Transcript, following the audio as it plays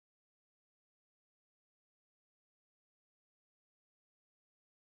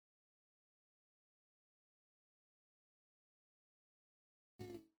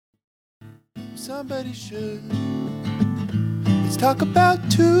Somebody should. Let's talk about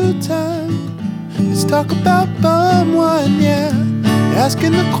two-time. Let's talk about bum one, yeah.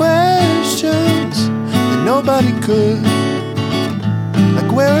 Asking the questions that nobody could.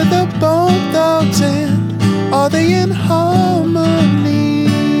 Like, where are the bone thugs and are they in harmony?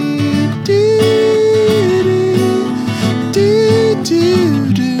 Do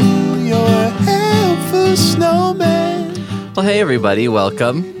you're a helpful snowman. Well, hey everybody,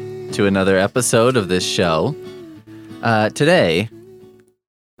 welcome to another episode of this show. Today,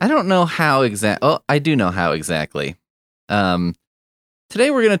 I don't know how I do know how exactly.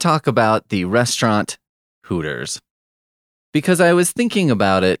 Today we're going to talk about the restaurant Hooters. Because I was thinking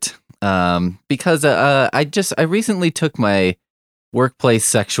about it, because I recently took my workplace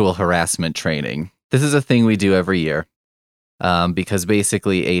sexual harassment training. This is a thing we do every year. Because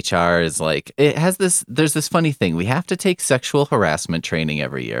basically HR is like, there's this funny thing. We have to take sexual harassment training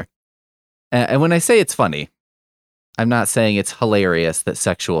every year. And when I say it's funny, I'm not saying it's hilarious that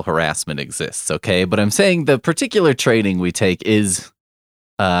sexual harassment exists, okay? But I'm saying the particular training we take is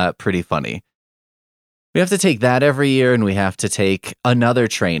pretty funny. We have to take that every year, and we have to take another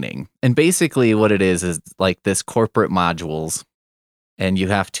training. And basically what it is like this corporate modules, and you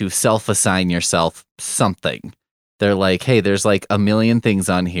have to self-assign yourself something. They're like, hey, there's like a million things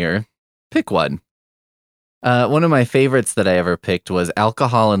on here. Pick one. One of my favorites that I ever picked was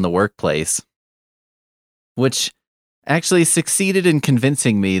alcohol in the workplace, which actually succeeded in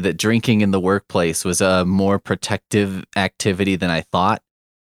convincing me that drinking in the workplace was a more protective activity than I thought.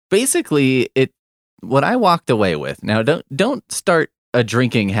 Basically, what I walked away with. Now, don't start a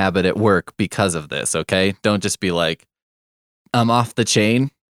drinking habit at work because of this, okay? Don't just be like, I'm off the chain.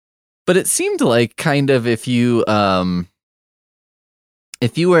 But it seemed like kind of if you were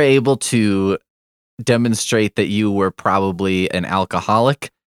able to demonstrate that you were probably an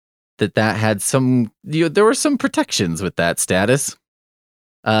alcoholic, that had some, there were some protections with that status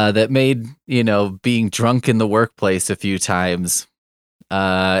that made, being drunk in the workplace a few times,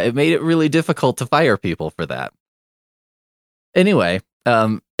 it made it really difficult to fire people for that. Anyway,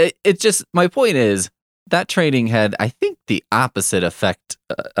 my point is, that training had, I think, the opposite effect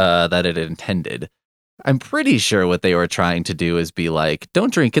that it intended. I'm pretty sure what they were trying to do is be like,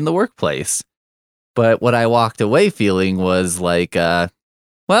 don't drink in the workplace. But what I walked away feeling was like, actually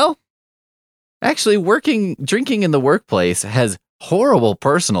drinking in the workplace has horrible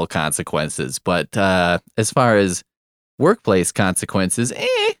personal consequences. But as far as workplace consequences,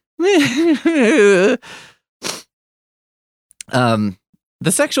 The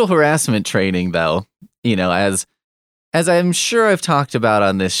sexual harassment training, though, as I'm sure I've talked about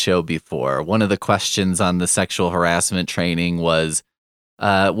on this show before, one of the questions on the sexual harassment training was,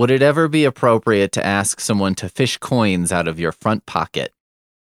 would it ever be appropriate to ask someone to fish coins out of your front pocket?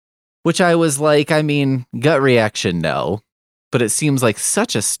 Which I was like, gut reaction, no. But it seems like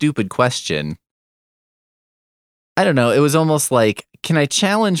such a stupid question. I don't know, it was almost like, can I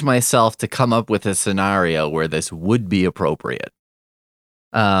challenge myself to come up with a scenario where this would be appropriate?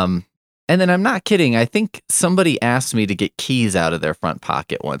 And then I'm not kidding. I think somebody asked me to get keys out of their front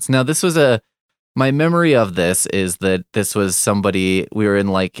pocket once. Now, my memory of this is that this was somebody, we were in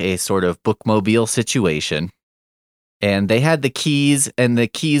like a sort of bookmobile situation, and they had the keys, and the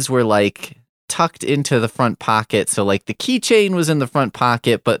keys were like tucked into the front pocket. So like the keychain was in the front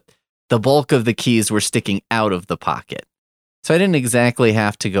pocket, but the bulk of the keys were sticking out of the pocket. So I didn't exactly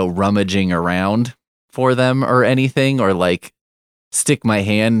have to go rummaging around for them or anything, or like stick my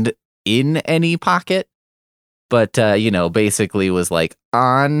hand in any pocket, but basically was like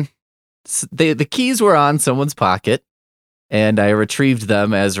the keys were on someone's pocket, and I retrieved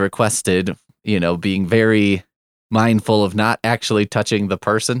them as requested, being very mindful of not actually touching the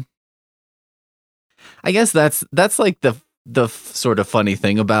person. I guess that's like the sort of funny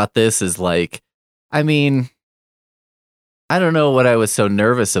thing about this is like, I don't know what I was so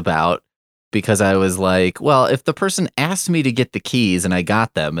nervous about. Because I was like, well, if the person asked me to get the keys and I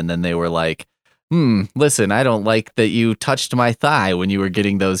got them, and then they were like, listen, I don't like that you touched my thigh when you were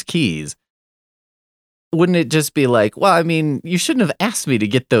getting those keys. Wouldn't it just be like, well, you shouldn't have asked me to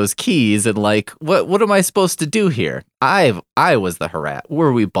get those keys, and like, what am I supposed to do here? I was the harass.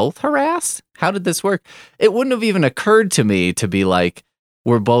 Were we both harassed? How did this work? It wouldn't have even occurred to me to be like,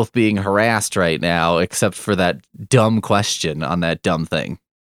 we're both being harassed right now, except for that dumb question on that dumb thing.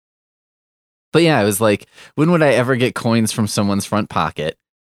 But yeah, I was like, when would I ever get coins from someone's front pocket?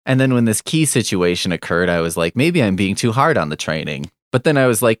 And then when this key situation occurred, I was like, maybe I'm being too hard on the training. But then I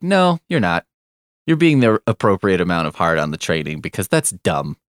was like, no, you're not. You're being the appropriate amount of hard on the training, because that's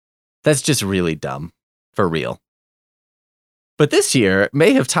dumb. That's just really dumb. For real. But this year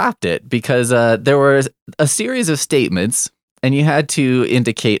may have topped it because there was a series of statements and you had to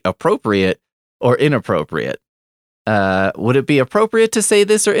indicate appropriate or inappropriate. Would it be appropriate to say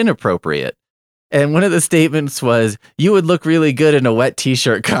this or inappropriate? And one of the statements was, you would look really good in a wet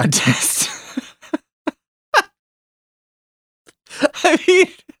t-shirt contest. I mean,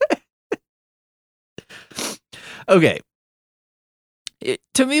 okay.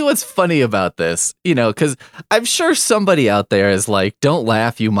 To me, what's funny about this, because I'm sure somebody out there is like, don't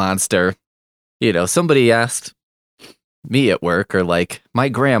laugh, you monster. Somebody asked me at work, or like my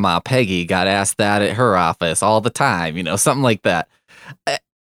grandma, Peggy, got asked that at her office all the time, something like that.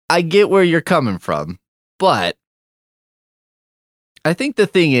 I get where you're coming from, but I think the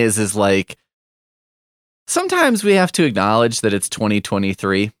thing is like, sometimes we have to acknowledge that it's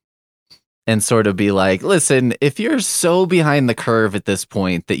 2023 and sort of be like, listen, if you're so behind the curve at this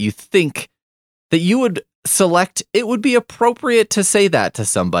point that you think that you would select, it would be appropriate to say that to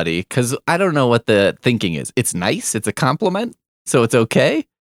somebody, because I don't know what the thinking is. It's nice. It's a compliment. So it's okay.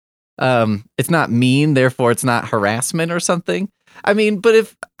 It's not mean. Therefore, it's not harassment or something. I mean, but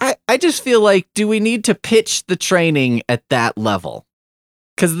if I just feel like, do we need to pitch the training at that level?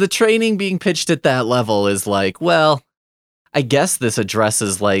 Because the training being pitched at that level is like, well, I guess this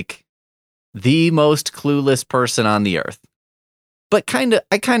addresses like the most clueless person on the earth. But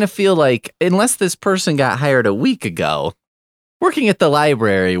I kind of feel like, unless this person got hired a week ago, working at the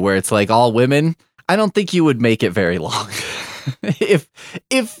library where it's like all women, I don't think you would make it very long. If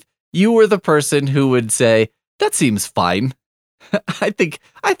you were the person who would say, that seems fine. I think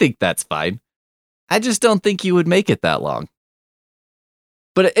that's fine. I just don't think you would make it that long.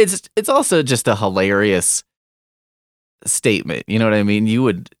 But it's also just a hilarious statement. You know what I mean? You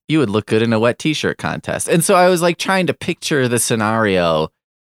would look good in a wet t-shirt contest. And so I was like trying to picture the scenario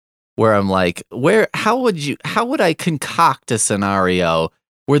where I'm like, how would I concoct a scenario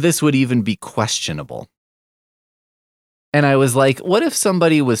where this would even be questionable? And I was like, what if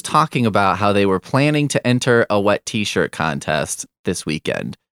somebody was talking about how they were planning to enter a wet t-shirt contest this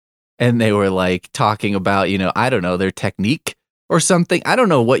weekend? And they were like talking about, I don't know, their technique or something. I don't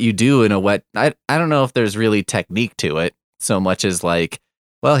know what you do in a wet. I don't know if there's really technique to it so much as like,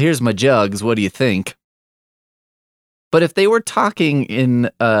 well, here's my jugs. What do you think? But if they were talking in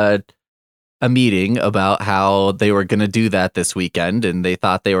a meeting about how they were going to do that this weekend and they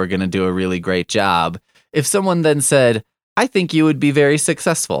thought they were going to do a really great job, if someone then said, I think you would be very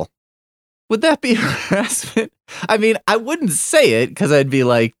successful, would that be harassment? I mean, I wouldn't say it because I'd be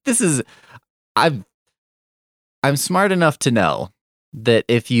like, I'm smart enough to know that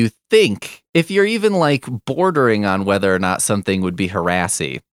if you're even like bordering on whether or not something would be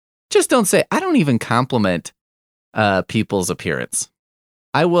harassy, just don't say, I don't even compliment people's appearance.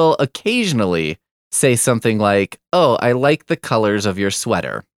 I will occasionally say something like, oh, I like the colors of your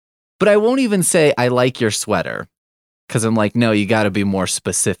sweater, but I won't even say I like your sweater. Because I'm like, no, you got to be more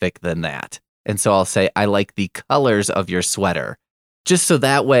specific than that. And so I'll say, I like the colors of your sweater. Just so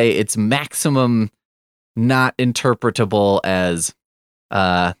that way it's maximum not interpretable as,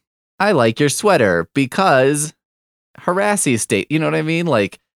 I like your sweater because harassy state. You know what I mean?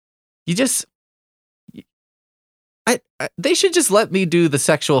 Like, they should just let me do the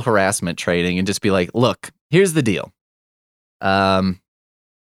sexual harassment training and just be like, look, here's the deal. You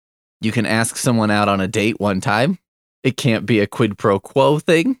can ask someone out on a date one time. It can't be a quid pro quo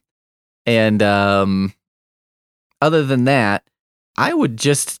thing. And other than that, I would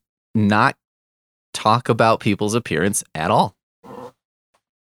just not talk about people's appearance at all.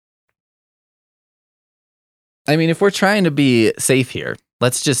 I mean, if we're trying to be safe here,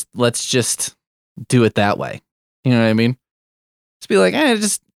 let's just do it that way. You know what I mean? Just be like,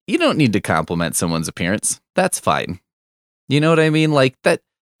 you don't need to compliment someone's appearance. That's fine. You know what I mean? Like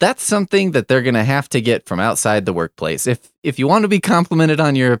that's something that they're going to have to get from outside the workplace. If you want to be complimented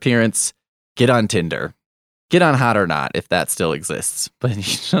on your appearance, get on Tinder. Get on Hot or Not if that still exists. But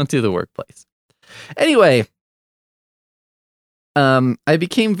you don't do the workplace. Anyway, I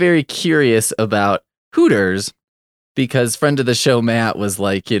became very curious about Hooters because friend of the show Matt was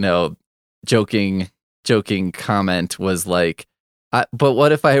like, joking comment was like, but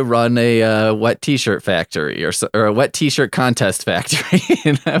what if I run a wet t-shirt factory or a wet t-shirt contest factory?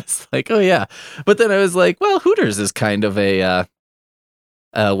 And I was like, oh yeah. But then I was like, well, Hooters is kind of a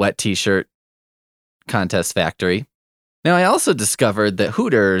wet t-shirt contest factory. Now, I also discovered that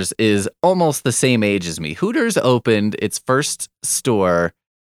Hooters is almost the same age as me. Hooters opened its first store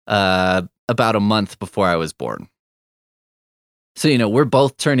about a month before I was born. So, we're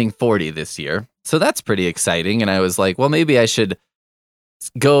both turning 40 this year. So that's pretty exciting. And I was like, well, maybe I should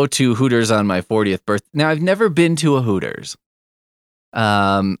go to Hooters on my 40th birthday. Now, I've never been to a Hooters.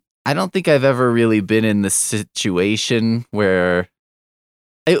 I don't think I've ever really been in the situation where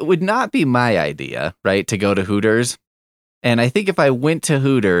it would not be my idea, right, to go to Hooters. And I think if I went to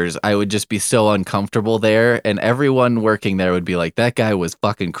Hooters, I would just be so uncomfortable there. And everyone working there would be like, that guy was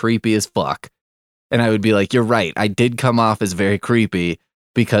fucking creepy as fuck. And I would be like, you're right. I did come off as very creepy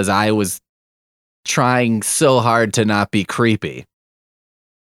because I was trying so hard to not be creepy.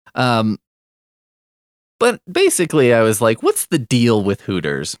 But basically I was like, what's the deal with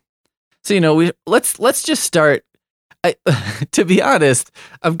Hooters? So, let's just start. To be honest,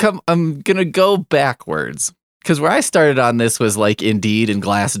 I'm going to go backwards. Because where I started on this was like Indeed and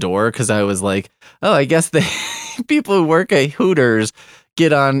Glassdoor, because I was like, oh, I guess the people who work at Hooters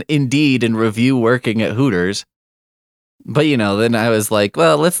get on Indeed and review working at Hooters. But, then I was like,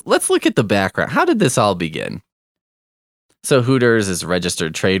 well, let's look at the background. How did this all begin? So Hooters is a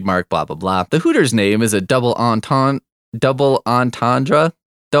registered trademark, blah, blah, blah. The Hooters name is a double entendre,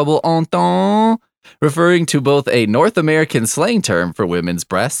 referring to both a North American slang term for women's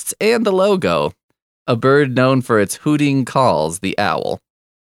breasts and the logo. A bird known for its hooting calls, the owl.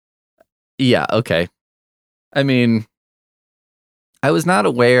 Yeah, okay. I mean, I was not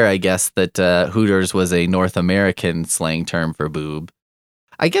aware, I guess, that Hooters was a North American slang term for boob.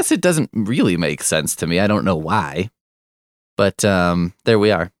 I guess it doesn't really make sense to me. I don't know why. But there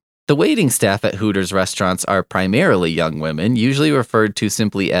we are. The waiting staff at Hooters restaurants are primarily young women, usually referred to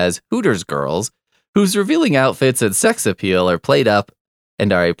simply as Hooters girls, whose revealing outfits and sex appeal are played up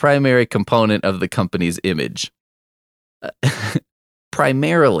and are a primary component of the company's image.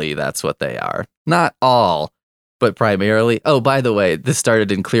 Primarily, that's what they are. Not all, but primarily. Oh, by the way, this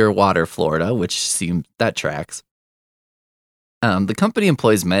started in Clearwater, Florida, that tracks. The company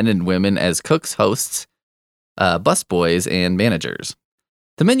employs men and women as cooks, hosts, busboys, and managers.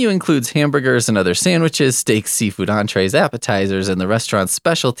 The menu includes hamburgers and other sandwiches, steaks, seafood entrees, appetizers, and the restaurant's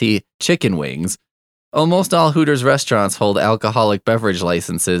specialty, chicken wings. Almost all Hooters restaurants hold alcoholic beverage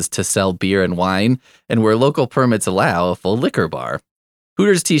licenses to sell beer and wine, and where local permits allow, a full liquor bar.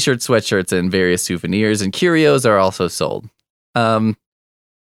 Hooters t-shirts, sweatshirts, and various souvenirs and curios are also sold.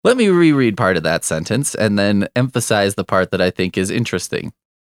 Let me reread part of that sentence and then emphasize the part that I think is interesting.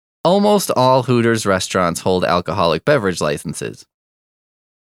 Almost all Hooters restaurants hold alcoholic beverage licenses.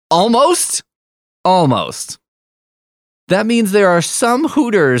 Almost? Almost. That means there are some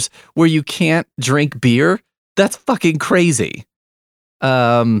Hooters where you can't drink beer? That's fucking crazy.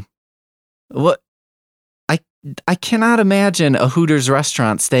 What? I cannot imagine a Hooters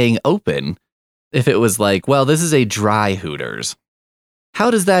restaurant staying open if it was like, well, this is a dry Hooters.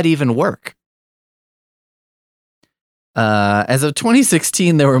 How does that even work? As of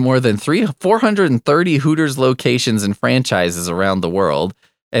 2016, there were more than 430 Hooters locations and franchises around the world,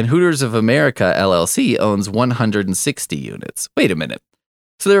 and Hooters of America, LLC, owns 160 units. Wait a minute.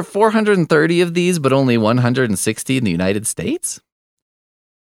 So there are 430 of these, but only 160 in the United States?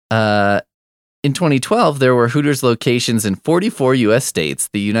 In 2012, there were Hooters locations in 44 U.S. states,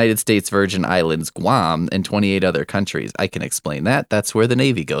 the United States Virgin Islands, Guam, and 28 other countries. I can explain that. That's where the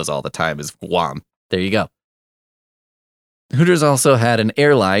Navy goes all the time, is Guam. There you go. Hooters also had an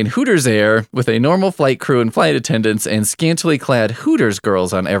airline, Hooters Air, with a normal flight crew and flight attendants and scantily clad Hooters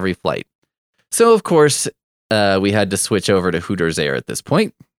girls on every flight. So, of course, we had to switch over to Hooters Air at this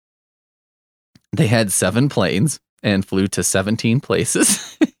point. They had 7 planes and flew to 17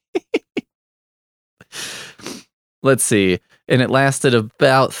 places. Let's see. And it lasted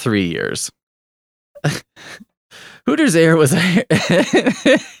about 3 years. Hooters Air was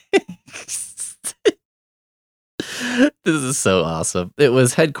This is so awesome. It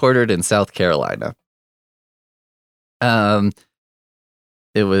was headquartered in South Carolina.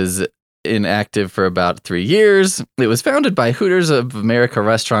 It was inactive for about 3 years. It was founded by Hooters of America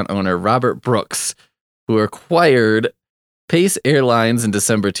restaurant owner Robert Brooks, who acquired Pace Airlines in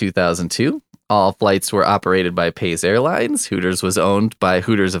December 2002. All flights were operated by Pace Airlines. Hooters was owned by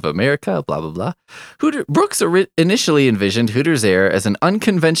Hooters of America, blah, blah, blah. Brooks initially envisioned Hooters Air as an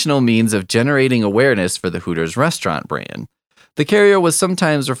unconventional means of generating awareness for the Hooters restaurant brand. The carrier was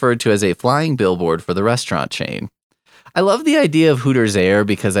sometimes referred to as a flying billboard for the restaurant chain. I love the idea of Hooters Air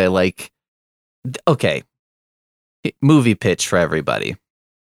because I like... Okay, movie pitch for everybody.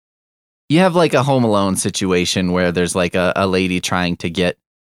 You have like a Home Alone situation where there's like a lady trying to get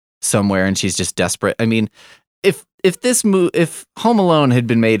somewhere and she's just desperate. I mean, if Home Alone had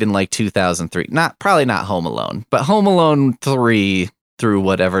been made in like 2003, probably not Home Alone, but Home Alone 3 through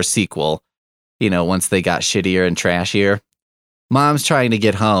whatever sequel, once they got shittier and trashier, mom's trying to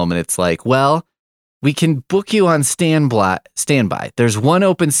get home and it's like, well, we can book you on standby. There's one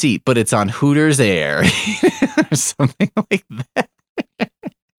open seat, but it's on Hooters Air or something like that.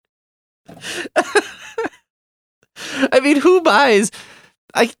 I mean, who buys?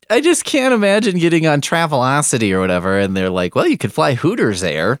 I just can't imagine getting on Travelocity or whatever, and they're like, well, you could fly Hooters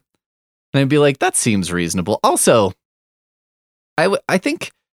Air. And I'd be like, that seems reasonable. Also, I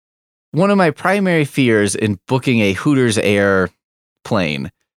think one of my primary fears in booking a Hooters Air plane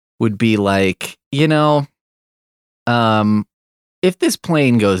would be like, if this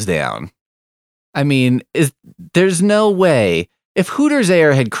plane goes down, I mean, there's no way. If Hooters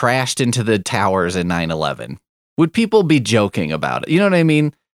Air had crashed into the towers in 9/11, would people be joking about it? You know what I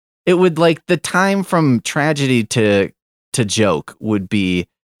mean? It would, like, the time from tragedy to joke would be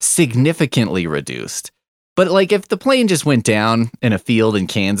significantly reduced. But like, if the plane just went down in a field in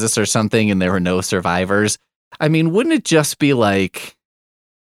Kansas or something and there were no survivors, I mean, wouldn't it just be like,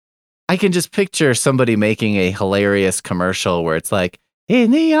 I can just picture somebody making a hilarious commercial where it's like,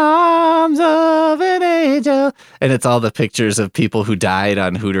 in the arms of an angel, and it's all the pictures of people who died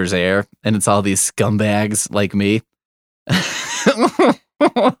on Hooters Air, and it's all these scumbags like me.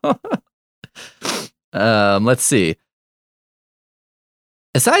 Let's see.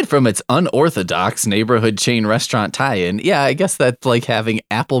 Aside from its unorthodox neighborhood chain restaurant tie-in, yeah, I guess that's like having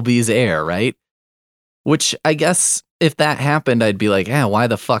Applebee's Air, right? Which I guess if that happened, I'd be like, why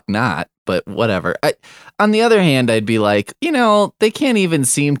the fuck not? But whatever. On the other hand, I'd be like, they can't even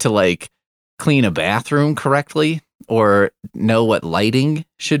seem to like clean a bathroom correctly or know what lighting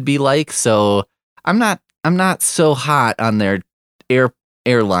should be like. So I'm not so hot on their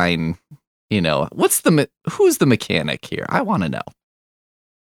airline. Who's the mechanic here? I want to know.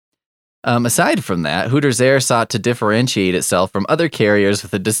 Aside from that, Hooters Air sought to differentiate itself from other carriers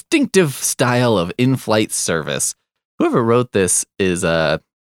with a distinctive style of in-flight service. Whoever wrote this is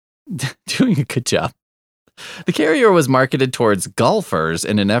doing a good job. The carrier was marketed towards golfers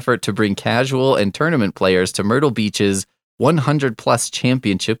in an effort to bring casual and tournament players to Myrtle Beach's 100-plus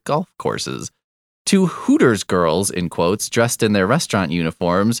championship golf courses. 2 Hooters girls, in quotes, dressed in their restaurant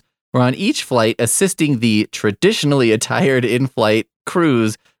uniforms, were on each flight assisting the traditionally attired in-flight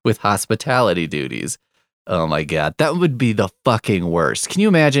crews with hospitality duties. Oh my God, that would be the fucking worst. Can you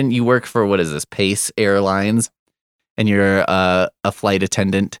imagine you work for, what is this, Pace Airlines, and you're a flight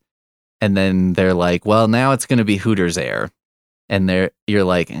attendant, and then they're like, well, now it's going to be Hooters Air. And you're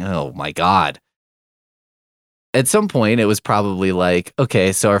like, oh my God. At some point, it was probably like,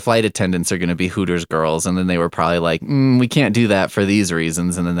 okay, so our flight attendants are going to be Hooters girls. And then they were probably like, we can't do that for these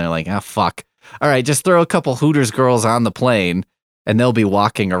reasons. And then they're like, fuck. All right, just throw a couple Hooters girls on the plane and they'll be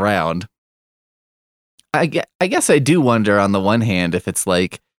walking around. I guess I do wonder on the one hand if it's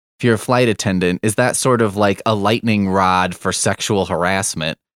like, if you're a flight attendant, is that sort of like a lightning rod for sexual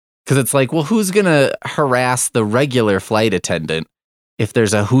harassment? Because it's like, well, who's going to harass the regular flight attendant if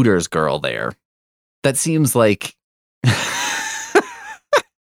there's a Hooters girl there? That seems like... I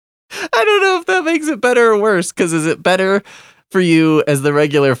don't know if that makes it better or worse, because is it better for you as the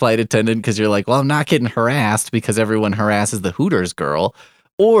regular flight attendant because you're like, well, I'm not getting harassed because everyone harasses the Hooters girl?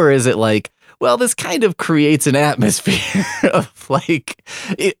 Or is it like, well, this kind of creates an atmosphere of like,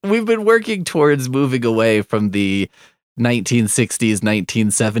 we've been working towards moving away from the 1960s,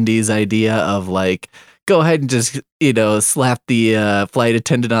 1970s idea of like, go ahead and just, slap the flight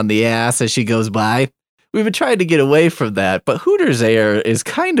attendant on the ass as she goes by. We've been trying to get away from that, but Hooters Air is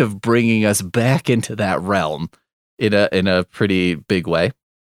kind of bringing us back into that realm in a pretty big way.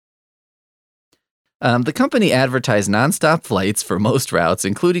 The company advertised nonstop flights for most routes,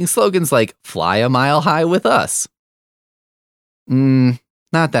 including slogans like "Fly a mile high with us."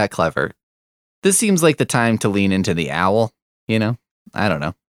 Not that clever. This seems like the time to lean into the owl, I don't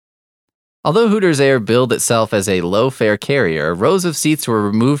know. Although Hooters Air billed itself as a low-fare carrier, rows of seats were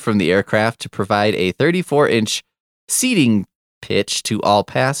removed from the aircraft to provide a 34-inch seating pitch to all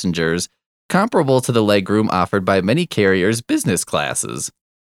passengers, comparable to the legroom offered by many carriers' business classes.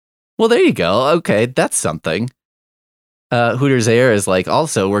 Well, there you go. Okay, that's something. Hooters Air is like,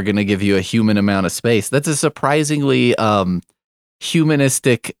 also, we're going to give you a human amount of space. That's a surprisingly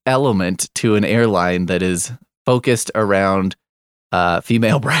humanistic element to an airline that is focused around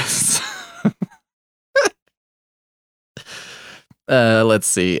female breasts. Let's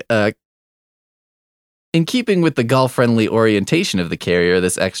see. In keeping with the golf-friendly orientation of the carrier,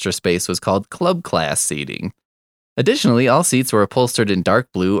 this extra space was called club class seating. Additionally, all seats were upholstered in dark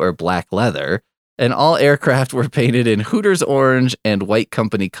blue or black leather, and all aircraft were painted in Hooters orange and white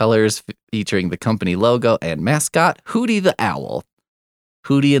company colors, featuring the company logo and mascot, Hootie the Owl.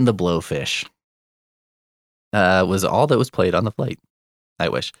 Hootie and the Blowfish was all that was played on the flight. I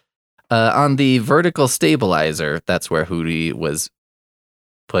wish. On the vertical stabilizer, that's where Hootie was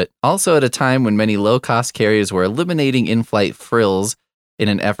put. Also at a time when many low-cost carriers were eliminating in-flight frills In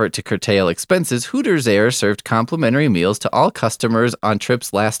an effort to curtail expenses, Hooters Air served complimentary meals to all customers on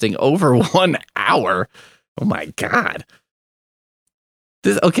trips lasting over 1 hour. Oh my God.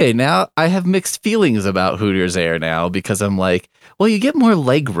 Okay, now I have mixed feelings about Hooters Air now because I'm like, well, you get more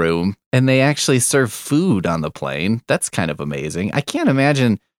leg room and they actually serve food on the plane. That's kind of amazing. I can't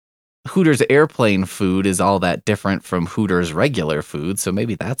imagine Hooters airplane food is all that different from Hooters regular food, so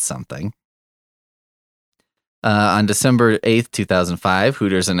maybe that's something. On December 8th, 2005,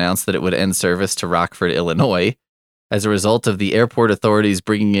 Hooters announced that it would end service to Rockford, Illinois, as a result of the airport authorities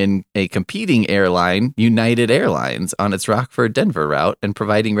bringing in a competing airline, United Airlines, on its Rockford-Denver route and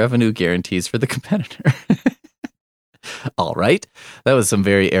providing revenue guarantees for the competitor. All right. That was some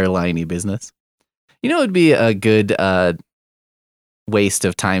very airline-y business. You know, it'd be a good waste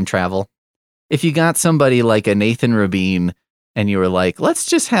of time travel. If you got somebody like a Nathan Rabin and you were like, let's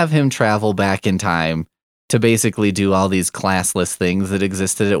just have him travel back in time to basically do all these classless things that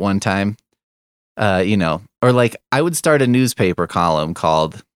existed at one time. Or like I would start a newspaper column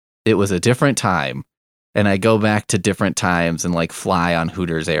called It Was a Different Time. And I go back to different times and like fly on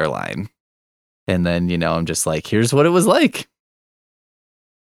Hooters airline. And then, I'm just like, here's what it was like.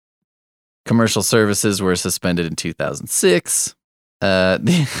 Commercial services were suspended in 2006.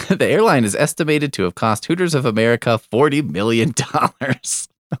 The airline is estimated to have cost Hooters of America $40 million.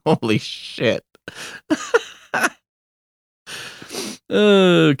 Holy shit.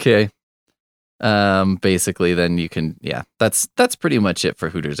 Okay. Basically then you can, that's pretty much it for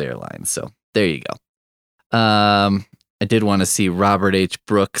Hooters Airlines. So there you go. I did want to see Robert H.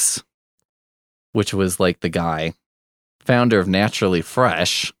 Brooks, which was like the guy, founder of Naturally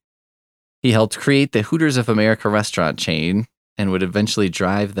Fresh. He helped create the Hooters of America restaurant chain and would eventually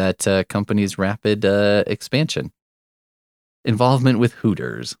drive that company's rapid expansion. Involvement with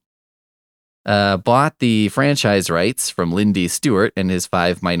Hooters. Bought the franchise rights from Lindy Stewart and his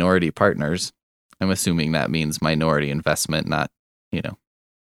 5 minority partners. I'm assuming that means minority investment, not,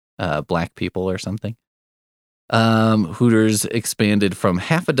 black people or something. Hooters expanded from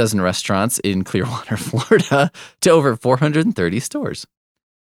half a dozen restaurants in Clearwater, Florida to over 430 stores.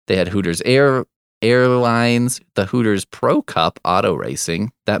 They had Hooters Airlines, the Hooters Pro Cup auto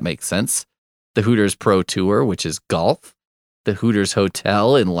racing. That makes sense. The Hooters Pro Tour, which is golf. The Hooters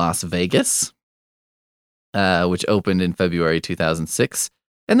Hotel in Las Vegas, which opened in February 2006,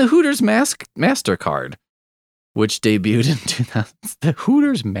 and the Hooters MasterCard, which debuted in 2000. The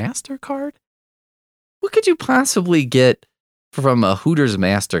Hooters MasterCard? What could you possibly get from a Hooters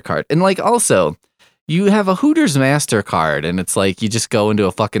MasterCard? And like also, you have a Hooters MasterCard, and it's like you just go into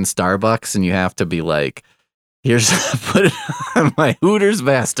a fucking Starbucks and you have to be like, here's put it on my Hooters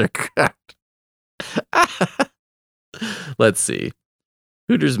MasterCard. Let's see.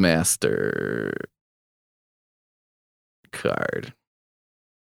 Hooters Master Card.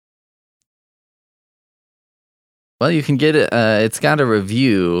 Well, you can get it. It's got a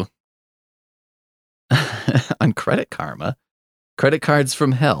review on Credit Karma. Credit cards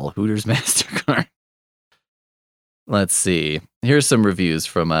from hell. Hooters MasterCard. Let's see. Here's some reviews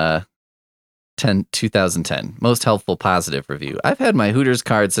from 2010. Most helpful positive review. I've had my Hooters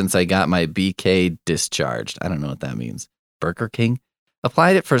card since I got my BK discharged. I don't know what that means. Burger King?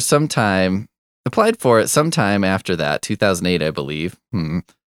 Applied for it sometime after that, 2008, I believe.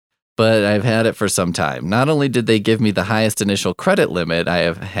 But I've had it for some time. Not only did they give me the highest initial credit limit I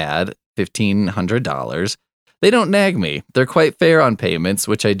have had, $1,500, they don't nag me. They're quite fair on payments,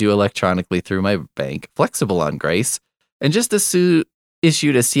 which I do electronically through my bank, flexible on grace, and just issued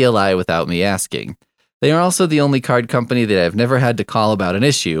a CLI without me asking. They are also the only card company that I've never had to call about an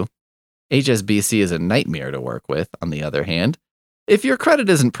issue. HSBC is a nightmare to work with, on the other hand. If your credit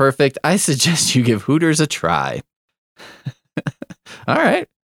isn't perfect, I suggest you give Hooters a try. All right,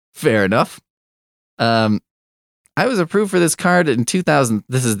 fair enough. I was approved for this card in 2000.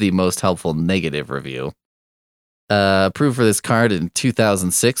 This is the most helpful negative review. Approved for this card in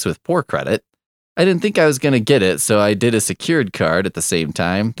 2006 with poor credit. I didn't think I was going to get it, so I did a secured card at the same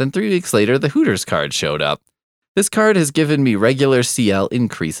time. Then 3 weeks later, the Hooters card showed up. This card has given me regular CL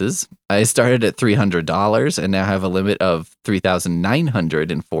increases. I started at $300 and now have a limit of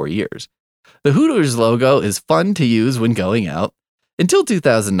 $3,900 in 4 years. The Hooters logo is fun to use when going out. Until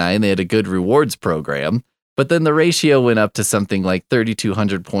 2009, they had a good rewards program, but then the ratio went up to something like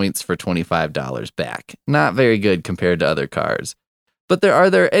 3,200 points for $25 back. Not very good compared to other cards. But are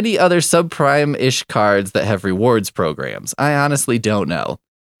there any other subprime-ish cards that have rewards programs? I honestly don't know.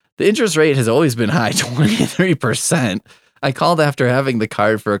 The interest rate has always been high, 23%. I called after having the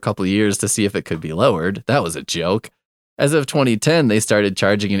card for a couple years to see if it could be lowered. That was a joke. As of 2010, they started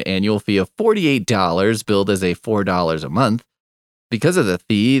charging an annual fee of $48, billed as a $4 a month. Because of the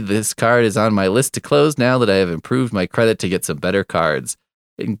fee, this card is on my list to close now that I have improved my credit to get some better cards.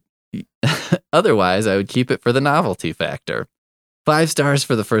 Otherwise, I would keep it for the novelty factor. 5 stars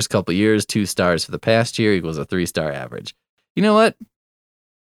for the first couple years, 2 stars for the past year equals a 3-star average. You know what?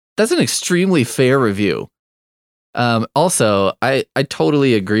 That's an extremely fair review. Also, I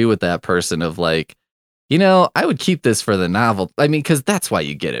totally agree with that person of like, you know, I would keep this for the novelty. I mean, because that's why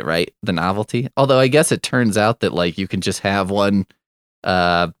you get it, right? The novelty. Although I guess it turns out that like you can just have one,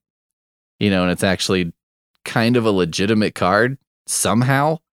 and it's actually kind of a legitimate card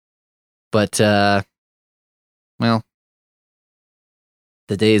somehow. But, well,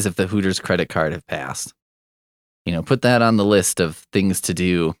 the days of the Hooters credit card have passed. Put that on the list of things to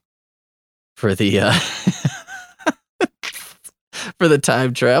do for the, for the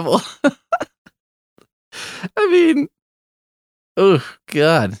time travel. I mean, oh,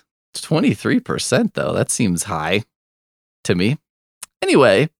 God. 23%, though. That seems high to me.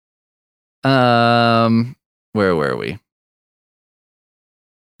 Anyway, where were we?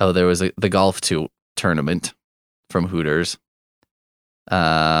 Oh, there was the golf tournament from Hooters.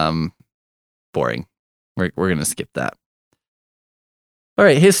 Boring. We're going to skip that. All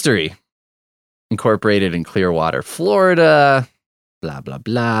right, history. Incorporated in Clearwater, Florida. Blah, blah,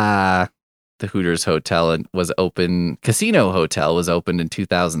 blah. The Hooters Hotel Casino Hotel was opened in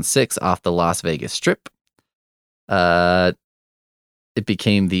 2006 off the Las Vegas Strip. It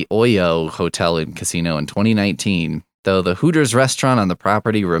became the Oyo Hotel and Casino in 2019, though the Hooters restaurant on the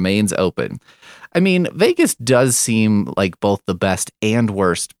property remains open. I mean, Vegas does seem like both the best and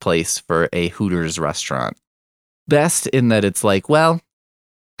worst place for a Hooters restaurant. Best in that it's like, well,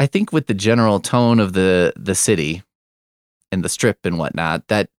 I think with the general tone of the city and the Strip and whatnot,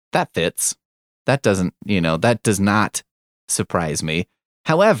 that fits. That doesn't, that does not surprise me.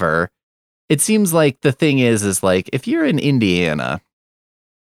 However, it seems like the thing is like, if you're in Indiana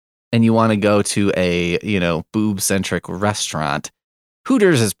and you want to go to a, boob-centric restaurant,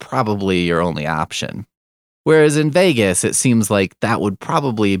 Hooters is probably your only option. Whereas in Vegas, it seems like that would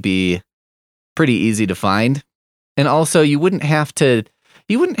probably be pretty easy to find. And also, the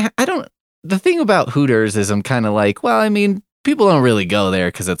thing about Hooters is I'm kind of like, well, I mean, people don't really go there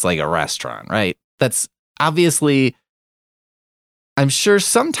because it's like a restaurant, right? That's obviously, I'm sure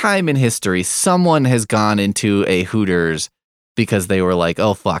sometime in history, someone has gone into a Hooters because they were like,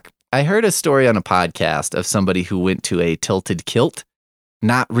 oh, fuck. I heard a story on a podcast of somebody who went to a Tilted Kilt,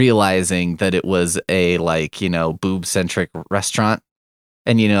 not realizing that it was a boob-centric restaurant.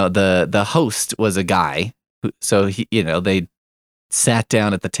 And, the host was a guy. So, they sat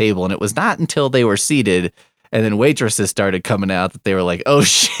down at the table, and it was not until they were seated and then waitresses started coming out that they were like, oh,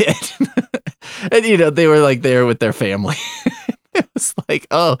 shit. And, they were like there with their family. It was like,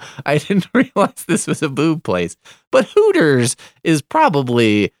 oh, I didn't realize this was a boob place. But Hooters is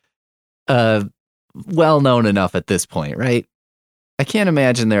probably well known enough at this point, right? I can't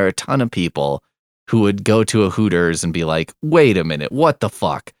imagine there are a ton of people who would go to a Hooters and be like, wait a minute, what the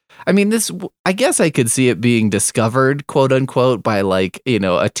fuck? I mean, I guess I could see it being discovered, quote unquote, by like,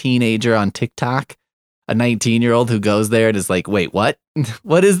 a teenager on TikTok, a 19-year-old who goes there and is like, wait, what?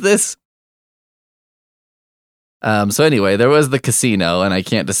 What is this? So anyway, there was the casino, and I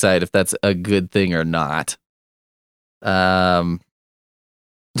can't decide if that's a good thing or not. Oh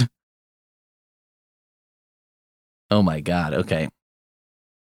my God. Okay.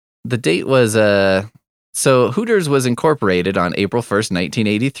 The date was, so Hooters was incorporated on April 1st,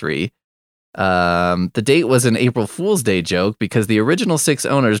 1983. The date was an April Fool's Day joke because the original 6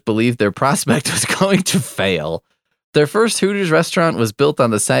 owners believed their prospect was going to fail. Their first Hooters restaurant was built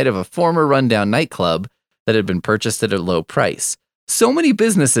on the site of a former rundown nightclub that had been purchased at a low price. So many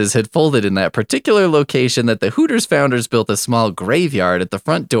businesses had folded in that particular location that the Hooters founders built a small graveyard at the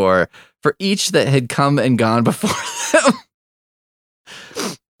front door for each that had come and gone before them.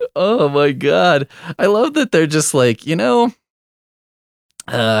 Oh my God. I love that they're just like, this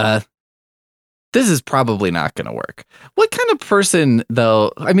is probably not going to work. What kind of person,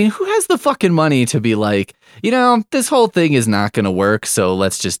 though? I mean, who has the fucking money to be like, this whole thing is not going to work, so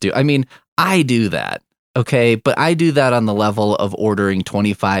let's just do. I mean, I do that, okay? But I do that on the level of ordering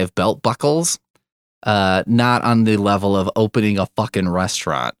 25 belt buckles, not on the level of opening a fucking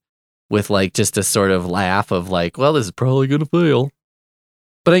restaurant with like just a sort of laugh of like, well, this is probably going to fail.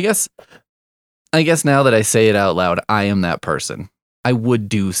 But I guess now that I say it out loud, I am that person. I would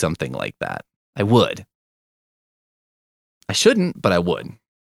do something like that. I would. I shouldn't, but I would.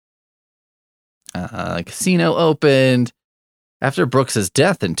 Casino opened. After Brooks's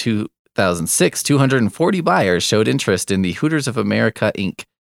death in 2006, 240 buyers showed interest in the Hooters of America, Inc.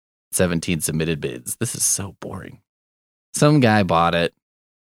 17 submitted bids. This is so boring. Some guy bought it.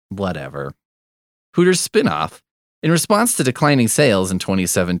 Whatever. Hooters spinoff. In response to declining sales in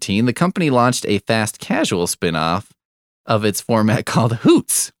 2017, the company launched a fast casual spinoff of its format called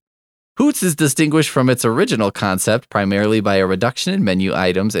Hoots. Hoots is distinguished from its original concept primarily by a reduction in menu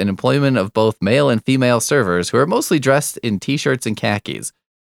items and employment of both male and female servers who are mostly dressed in t-shirts and khakis.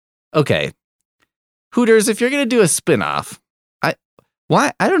 Okay. Hooters, if you're going to do a spinoff, I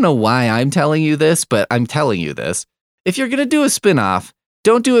don't know why I'm telling you this, but I'm telling you this. If you're going to do a spinoff,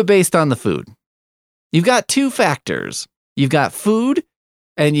 don't do it based on the food. You've got two factors. You've got food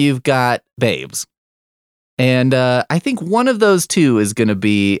and you've got babes. And I think one of those two is going to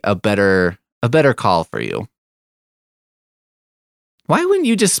be a better call for you. Why wouldn't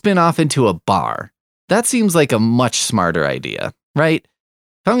you just spin off into a bar? That seems like a much smarter idea, right?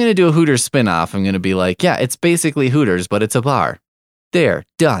 If I'm going to do a Hooters spinoff, I'm going to be like, yeah, it's basically Hooters, but it's a bar. There,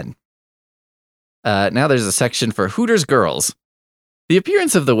 done. Now there's a section for Hooters girls. The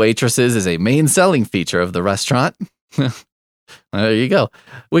appearance of the waitresses is a main selling feature of the restaurant. There you go.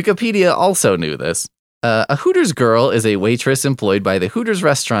 Wikipedia also knew this. A Hooters girl is a waitress employed by the Hooters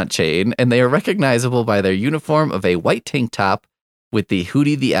restaurant chain, and they are recognizable by their uniform of a white tank top with the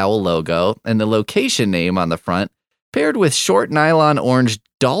Hootie the Owl logo and the location name on the front, paired with short nylon orange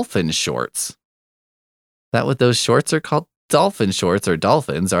dolphin shorts. Is that what those shorts are called? Dolphin shorts or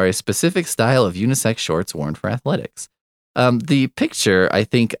dolphins are a specific style of unisex shorts worn for athletics. The picture, I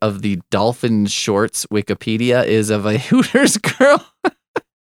think, of the dolphin shorts Wikipedia is of a Hooters girl.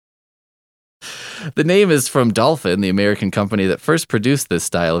 The name is from Dolphin, the American company that first produced this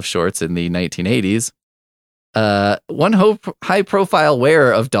style of shorts in the 1980s. One high-profile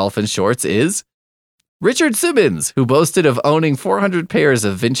wearer of dolphin shorts is Richard Simmons, who boasted of owning 400 pairs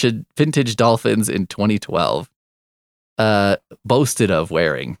of vintage dolphins in 2012. Boasted of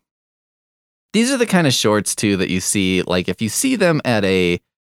wearing. These are the kind of shorts, too, that you see, like, if you see them at a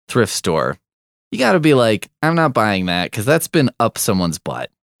thrift store, you gotta be like, I'm not buying that, because that's been up someone's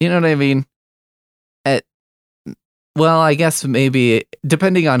butt. You know what I mean? Well, I guess maybe,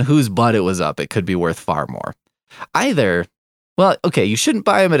 depending on whose butt it was up, it could be worth far more. Either, well, okay, you shouldn't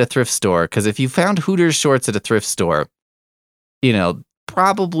buy them at a thrift store, because if you found Hooters shorts at a thrift store, you know,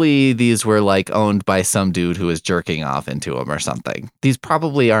 probably these were, like, owned by some dude who was jerking off into them or something. These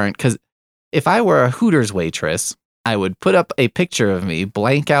probably aren't, because if I were a Hooters waitress, I would put up a picture of me,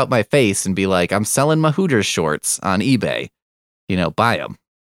 blank out my face, and be like, I'm selling my Hooters shorts on eBay. You know, buy them.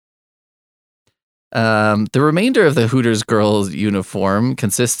 The remainder of the Hooters girls' uniform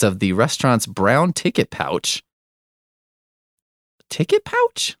consists of the restaurant's brown ticket pouch. Ticket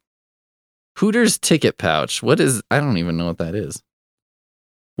pouch? Hooters ticket pouch. What is, I don't even know what that is.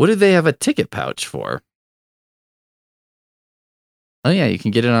 What do they have a ticket pouch for? Oh yeah, you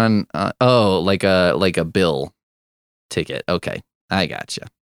can get it on, like a bill ticket. Okay, I gotcha.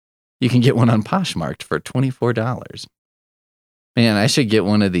 You can get one on Poshmark for $24. Man, I should get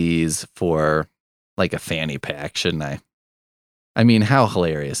one of these for like a fanny pack, shouldn't I? I mean, how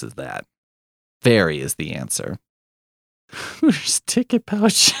hilarious is that? Very is the answer. Hooters ticket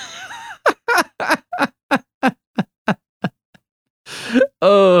pouch.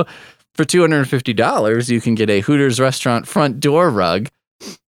 Oh, for $250, you can get a Hooters restaurant front door rug.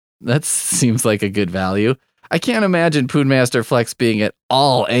 That seems like a good value. I can't imagine Poonmaster Flex being at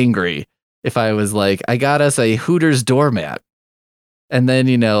all angry if I was like, I got us a Hooters doormat. And then,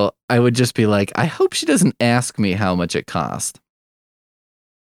 you know, I would just be like, I hope she doesn't ask me how much it cost.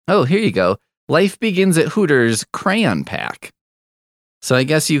 Oh, here you go. Life Begins at Hooters crayon pack. So I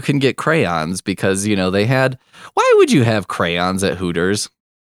guess you can get crayons because, you know, they had... Why would you have crayons at Hooters?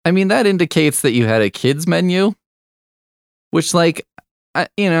 I mean, that indicates that you had a kids menu. Which, like,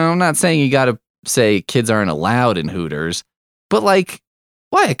 I'm not saying you got to say kids aren't allowed in Hooters. But, like,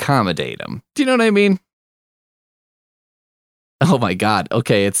 why accommodate them? Do you know what I mean? Oh my God.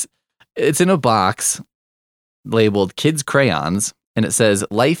 Okay, it's in a box labeled Kids Crayons, and it says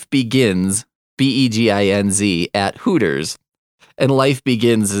Life Begins, BEGINZ, at Hooters. And Life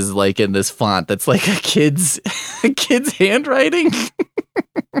Begins is like in this font that's like a kid's handwriting.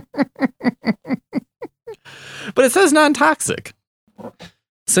 But it says non-toxic.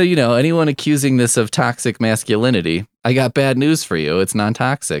 So, you know, anyone accusing this of toxic masculinity, I got bad news for you. It's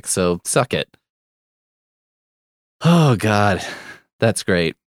non-toxic, so suck it. Oh, God. That's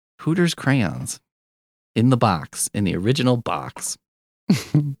great. Hooters crayons. In the box. In the original box.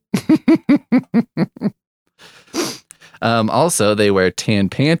 Also, they wear tan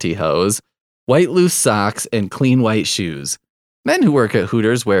pantyhose, white loose socks, and clean white shoes. Men who work at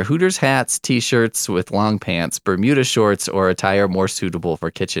Hooters wear Hooters hats, t-shirts with long pants, Bermuda shorts, or attire more suitable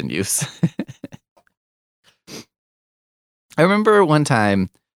for kitchen use. I remember one time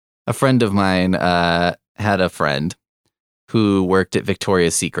a friend of mine had a friend who worked at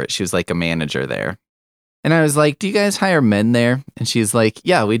Victoria's Secret. She was like a manager there. And I was like, do you guys hire men there? And she's like,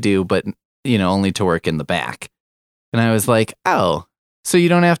 yeah, we do, but, only to work in the back. And I was like, oh, so you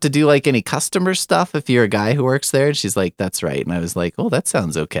don't have to do like any customer stuff if you're a guy who works there? And she's like, that's right. And I was like, oh, that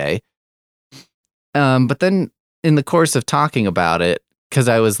sounds okay. But then in the course of talking about it, because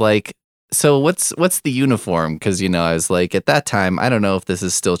I was like, so what's the uniform? Because, I was like, at that time, I don't know if this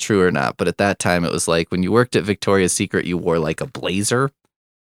is still true or not, but at that time it was like when you worked at Victoria's Secret, you wore like a blazer,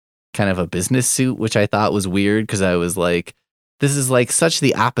 kind of a business suit, which I thought was weird because I was like, this is like such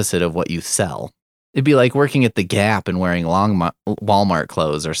the opposite of what you sell. It'd be like working at the Gap and wearing long Walmart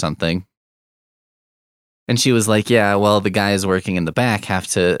clothes or something. And she was like, yeah, well, the guys working in the back have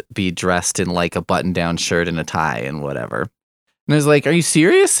to be dressed in like a button-down shirt and a tie and whatever. And I was like, are you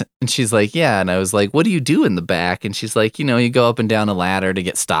serious? And she's like, yeah. And I was like, what do you do in the back? And she's like, you go up and down a ladder to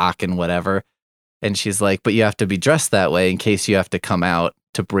get stock and whatever. And she's like, but you have to be dressed that way in case you have to come out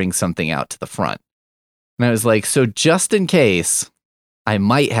to bring something out to the front. And I was like, so just in case I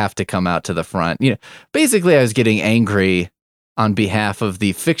might have to come out to the front, basically I was getting angry on behalf of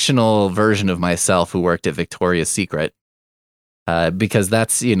the fictional version of myself who worked at Victoria's Secret. Because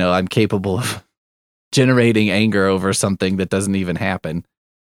that's, I'm capable of generating anger over something that doesn't even happen.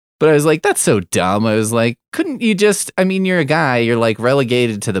 But I was like, that's so dumb. I was like, couldn't you just, you're a guy, you're like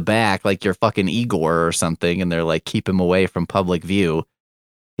relegated to the back, like you're fucking Igor or something. And they're like, keep him away from public view.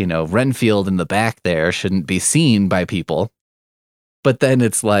 Renfield in the back there shouldn't be seen by people. But then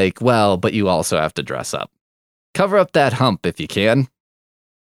it's like, well, but you also have to dress up. Cover up that hump if you can.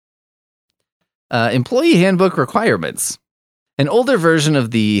 Employee handbook requirements. An older version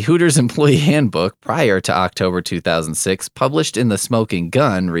of the Hooters employee handbook prior to October 2006, published in The Smoking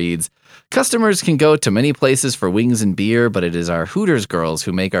Gun, reads, customers can go to many places for wings and beer, but it is our Hooters girls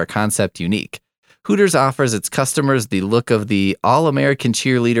who make our concept unique. Hooters offers its customers the look of the all-American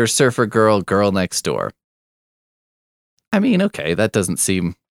cheerleader surfer girl next door. Okay, that doesn't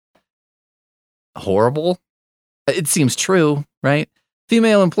seem horrible. It seems true, right?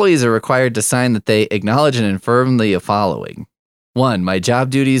 Female employees are required to sign that they acknowledge and affirm the following. 1. My job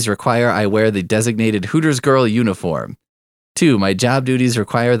duties require I wear the designated Hooters girl uniform. 2. My job duties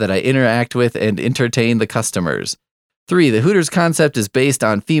require that I interact with and entertain the customers. 3. The Hooters concept is based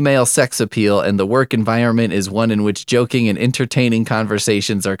on female sex appeal, and the work environment is one in which joking and entertaining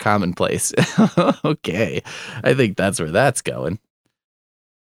conversations are commonplace. Okay, I think that's where that's going.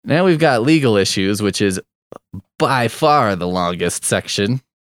 Now we've got legal issues, which is by far the longest section.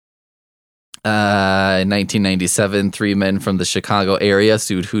 In 1997, 3 men from the Chicago area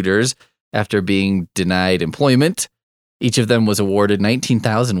sued Hooters after being denied employment. Each of them was awarded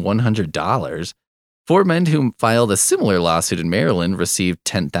 $19,100. 4 men who filed a similar lawsuit in Maryland received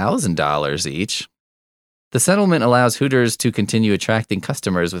 $10,000 each. The settlement allows Hooters to continue attracting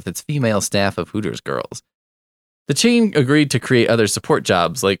customers with its female staff of Hooters girls. The chain agreed to create other support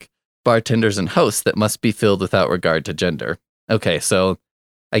jobs like bartenders and hosts that must be filled without regard to gender. Okay, so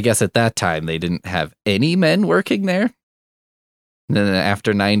I guess at that time they didn't have any men working there. And then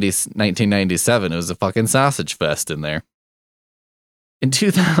after 1997, it was a fucking sausage fest in there. In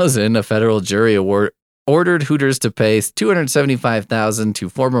 2000, a federal jury ordered Hooters to pay $275,000 to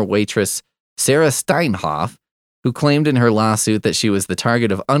former waitress Sarah Steinhoff, who claimed in her lawsuit that she was the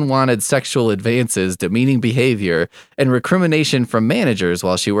target of unwanted sexual advances, demeaning behavior, and recrimination from managers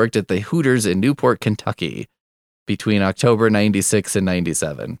while she worked at the Hooters in Newport, Kentucky, between October 96 and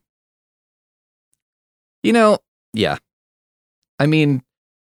 97. Yeah.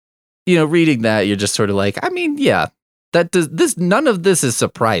 Reading that, you're just sort of like, yeah. None of this is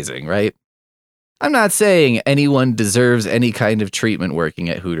surprising, right? I'm not saying anyone deserves any kind of treatment working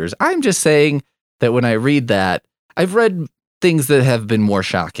at Hooters. I'm just saying that when I read that, I've read things that have been more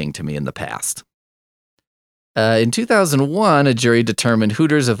shocking to me in the past. In 2001, a jury determined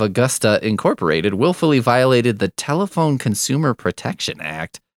Hooters of Augusta Incorporated willfully violated the Telephone Consumer Protection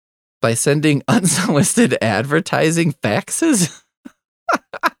Act by sending unsolicited advertising faxes.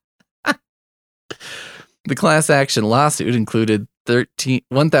 The class action lawsuit included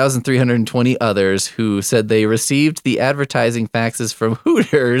 1,320 others who said they received the advertising faxes from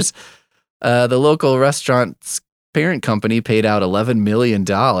Hooters. The local restaurant's parent company paid out $11 million.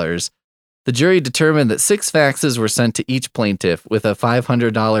 The jury determined that 6 faxes were sent to each plaintiff with a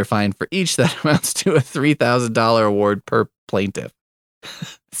 $500 fine for each that amounts to a $3,000 award per plaintiff.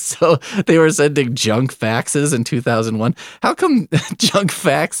 So they were sending junk faxes in 2001. How come junk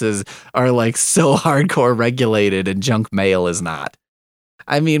faxes are like so hardcore regulated and junk mail is not?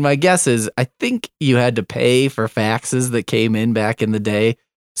 I mean, my guess is I think you had to pay for faxes that came in back in the day.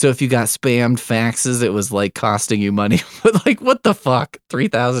 So if you got spammed faxes, it was like costing you money. But like, what the fuck?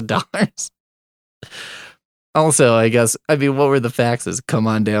 $3,000? Also, I guess, I mean, what were the faxes? Come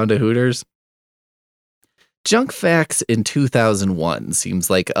on down to Hooters. Junk fax in 2001 seems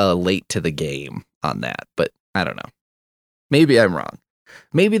like late to the game on that, but I don't know. Maybe I'm wrong.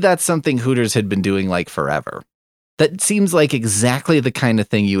 Maybe that's something Hooters had been doing like forever. That seems like exactly the kind of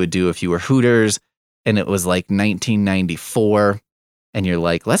thing you would do if you were Hooters and it was like 1994 and you're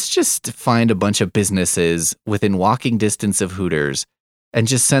like, let's just find a bunch of businesses within walking distance of Hooters and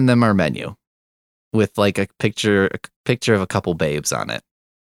just send them our menu with like a picture of a couple babes on it.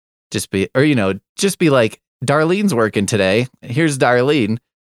 Just be like, Darlene's working today. Here's Darlene.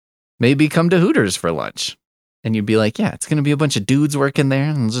 Maybe come to Hooters for lunch. And you'd be like, yeah, it's going to be a bunch of dudes working there.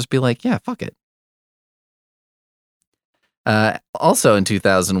 And just be like, yeah, fuck it. Also in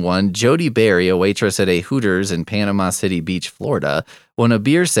 2001, Jody Berry, a waitress at a Hooters in Panama City Beach, Florida, won a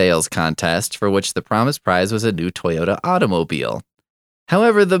beer sales contest for which the promised prize was a new Toyota automobile.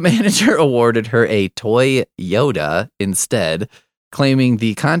 However, the manager awarded her a toy Yoda instead, claiming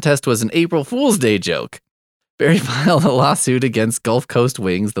the contest was an April Fool's Day joke. Berry filed a lawsuit against Gulf Coast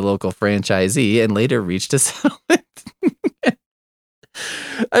Wings, the local franchisee, and later reached a settlement.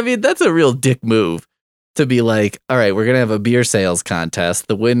 I mean, that's a real dick move to be like, all right, we're going to have a beer sales contest.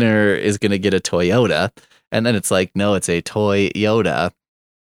 The winner is going to get a Toyota. And then it's like, no, it's a toy Yoda.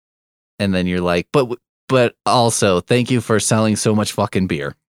 And then you're like, but also, thank you for selling so much fucking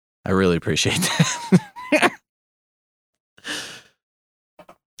beer. I really appreciate that.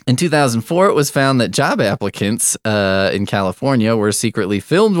 In 2004, it was found that job applicants in California were secretly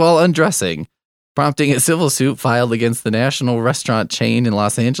filmed while undressing, prompting a civil suit filed against the national restaurant chain in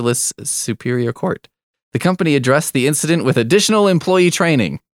Los Angeles Superior Court. The company addressed the incident with additional employee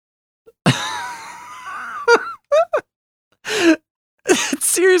training.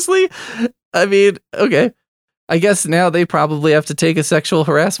 Seriously? I mean, okay. I guess now they probably have to take a sexual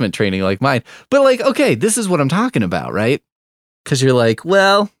harassment training like mine. But like, okay, this is what I'm talking about, right? Because you're like,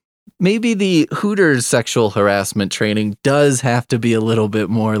 well, maybe the Hooters sexual harassment training does have to be a little bit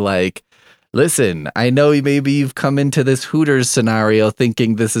more like, listen, I know maybe you've come into this Hooters scenario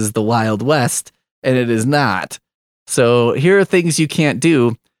thinking this is the Wild West, and it is not. So here are things you can't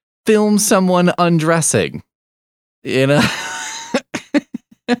do. Film someone undressing. You know?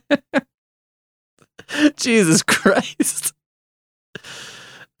 Jesus Christ.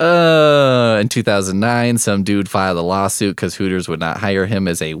 In 2009, some dude filed a lawsuit because Hooters would not hire him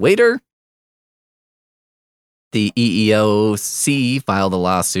as a waiter. The EEOC filed a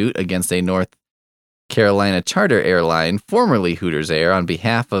lawsuit against a North Carolina charter airline, formerly Hooters Air, on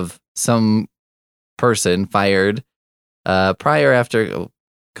behalf of some person fired prior after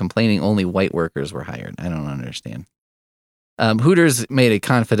complaining only white workers were hired. I don't understand. Hooters made a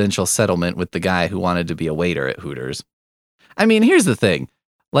confidential settlement with the guy who wanted to be a waiter at Hooters. I mean, here's the thing.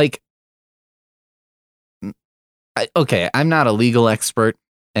 Like, I'm not a legal expert,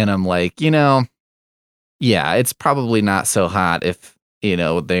 and I'm like, yeah, it's probably not so hot if,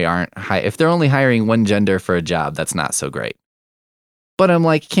 they aren't if they're only hiring one gender for a job, that's not so great. But I'm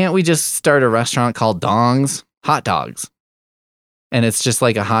like, can't we just start a restaurant called Dongs? Hot Dogs. And it's just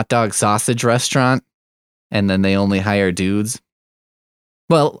like a hot dog sausage restaurant, and then they only hire dudes.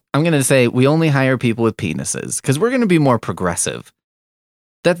 Well, I'm going to say we only hire people with penises, because we're going to be more progressive.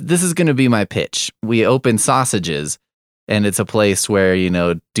 This is going to be my pitch. We open sausages, and it's a place where,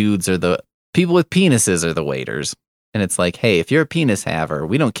 dudes are the people with penises are the waiters. And it's like, hey, if you're a penis haver,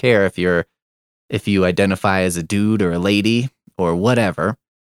 we don't care if you identify as a dude or a lady or whatever.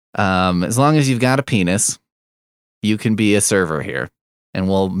 As long as you've got a penis, you can be a server here, and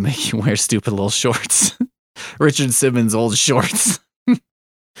we'll make you wear stupid little shorts. Richard Simmons' old shorts.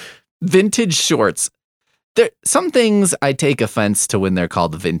 Vintage shorts. Some things I take offense to when they're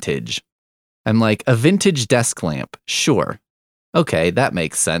called vintage. I'm like, a vintage desk lamp. Sure. Okay, that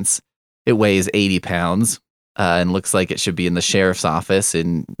makes sense. It weighs 80 pounds and looks like it should be in the sheriff's office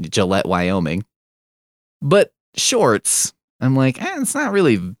in Gillette, Wyoming. But shorts, I'm like, it's not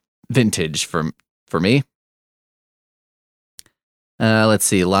really vintage for me. Let's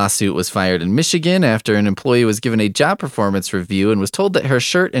see. Lawsuit was fired in Michigan after an employee was given a job performance review and was told that her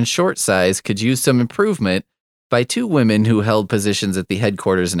shirt and short size could use some improvement by two women who held positions at the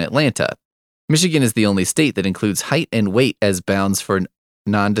headquarters in Atlanta. Michigan is the only state that includes height and weight as bounds for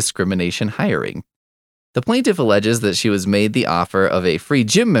non-discrimination hiring. The plaintiff alleges that she was made the offer of a free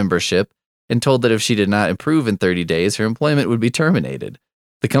gym membership and told that if she did not improve in 30 days, her employment would be terminated.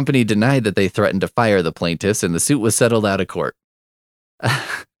 The company denied that they threatened to fire the plaintiffs, and the suit was settled out of court.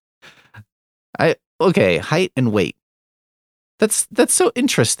 Okay, height and weight. That's so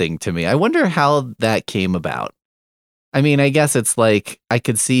interesting to me. I wonder how that came about. I mean, I guess it's like I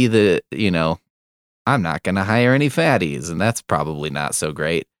could see I'm not going to hire any fatties, and that's probably not so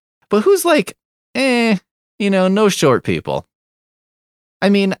great. But who's like, no short people. I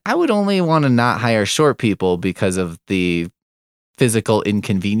mean, I would only want to not hire short people because of the physical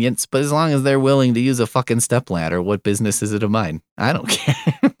inconvenience, but as long as they're willing to use a fucking stepladder, what business is it of mine? I don't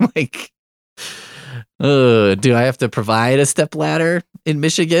care. Like, do I have to provide a stepladder in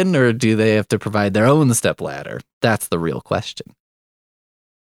Michigan, or do they have to provide their own stepladder? That's the real question.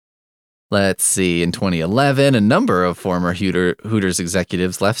 Let's see. In 2011, a number of former Hooters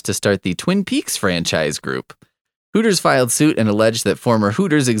executives left to start the Twin Peaks franchise group. Hooters filed suit and alleged that former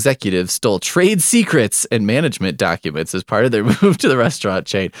Hooters executives stole trade secrets and management documents as part of their move to the restaurant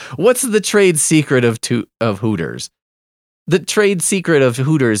chain. What's the trade secret of Hooters? The trade secret of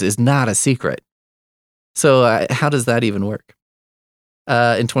Hooters is not a secret. So how does that even work?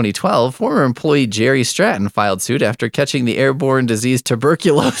 In 2012, former employee Jerry Stratton filed suit after catching the airborne disease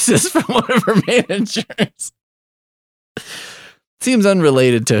tuberculosis from one of her managers. Seems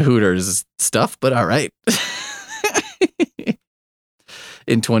unrelated to Hooters stuff, but all right.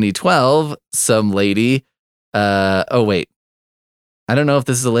 In 2012, some lady, I don't know if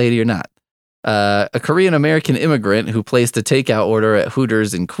this is a lady or not. A Korean-American immigrant who placed a takeout order at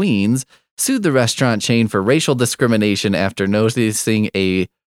Hooters in Queens sued the restaurant chain for racial discrimination after noticing a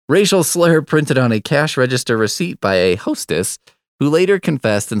racial slur printed on a cash register receipt by a hostess who later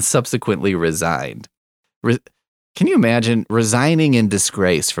confessed and subsequently resigned. Can you imagine resigning in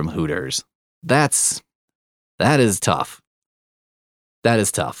disgrace from Hooters? That is tough. That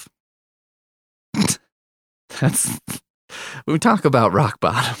is tough. We talk about rock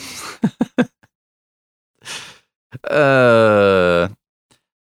bottom.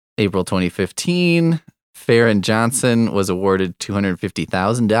 April 2015, Farron Johnson was awarded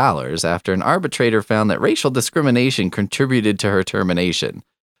 $250,000 after an arbitrator found that racial discrimination contributed to her termination.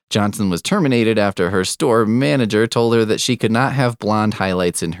 Johnson was terminated after her store manager told her that she could not have blonde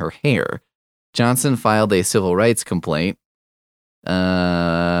highlights in her hair. Johnson filed a civil rights complaint,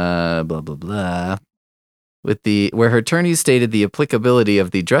 blah, blah, blah, where her attorneys stated the applicability of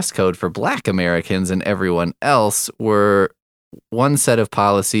the dress code for Black Americans and everyone else were one set of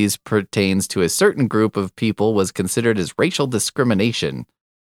policies pertains to a certain group of people was considered as racial discrimination.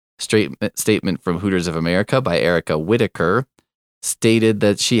 Statement from Hooters of America by Erica Whitaker stated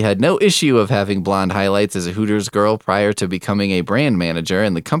that she had no issue of having blonde highlights as a Hooters girl prior to becoming a brand manager,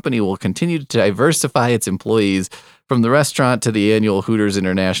 and the company will continue to diversify its employees from the restaurant to the annual Hooters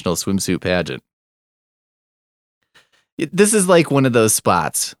International Swimsuit Pageant. This is like one of those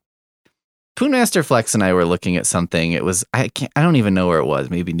spots. Poonmaster Flex and I were looking at something. It was, I don't even know where it was.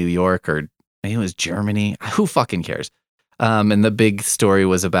 Maybe New York or maybe it was Germany. Who fucking cares? And the big story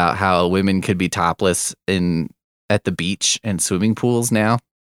was about how women could be topless at the beach and swimming pools now.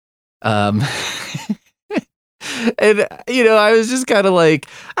 And, I was just kind of like,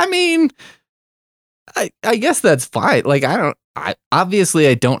 I mean, I guess that's fine. Like, obviously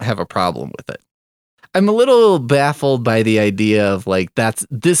I don't have a problem with it. I'm a little baffled by the idea of like,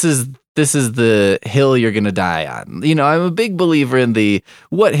 this is the hill you're going to die on. I'm a big believer in the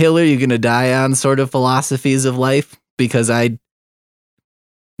what hill are you going to die on sort of philosophies of life, because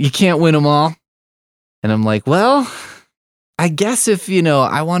you can't win them all. And I'm like, well, I guess if,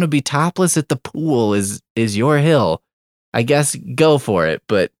 I want to be topless at the pool is your hill, I guess go for it.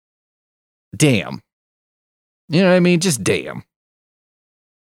 But damn, you know what I mean? Just damn.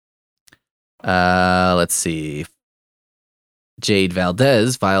 Let's see. Jade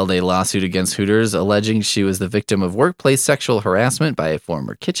Valdez filed a lawsuit against Hooters alleging she was the victim of workplace sexual harassment by a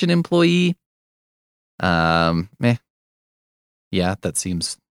former kitchen employee. Yeah, that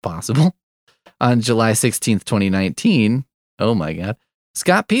seems possible. On July 16th, 2019, oh my God,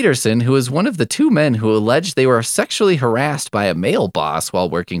 Scott Peterson, who was one of the two men who alleged they were sexually harassed by a male boss while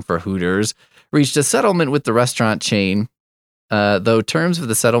working for Hooters, reached a settlement with the restaurant chain, though terms of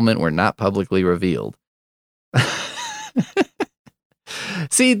the settlement were not publicly revealed.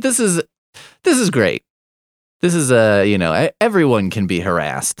 See, this is great. This is everyone can be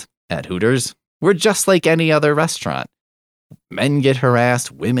harassed at Hooters. We're just like any other restaurant. Men get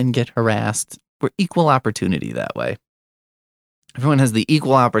harassed, women get harassed. We're equal opportunity that way. Everyone has the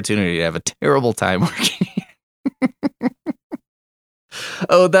equal opportunity to have a terrible time working.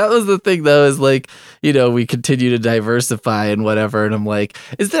 Oh, that was the thing though, is like, we continue to diversify and whatever. And I'm like,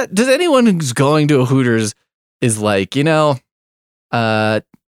 does anyone who's going to a Hooters is like, my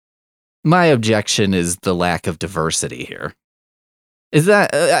objection is the lack of diversity here. Is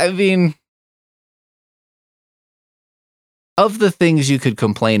that, I mean, of the things you could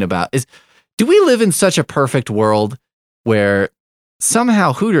complain about, do we live in such a perfect world where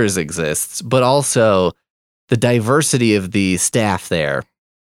somehow Hooters exists, but also the diversity of the staff there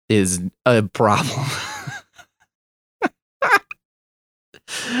is a problem?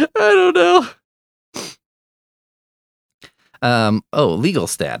 I don't know. Legal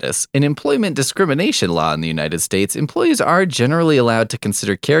status. In employment discrimination law in the United States, employees are generally allowed to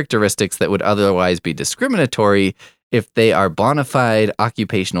consider characteristics that would otherwise be discriminatory if they are bona fide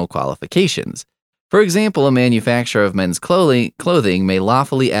occupational qualifications. For example, a manufacturer of men's clothing may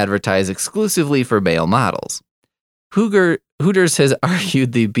lawfully advertise exclusively for male models. Hooters has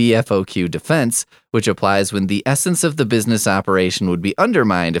argued the BFOQ defense, which applies when the essence of the business operation would be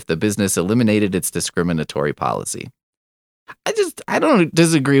undermined if the business eliminated its discriminatory policy. I don't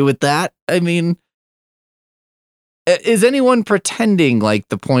disagree with that. I mean, is anyone pretending like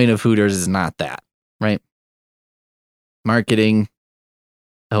the point of Hooters is not that, right? Marketing.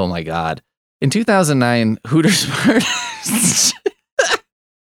 Oh my God. In 2009, Hooters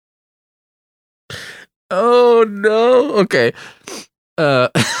Oh no. Okay.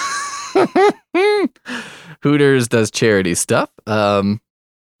 Hooters does charity stuff.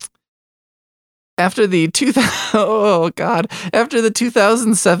 After the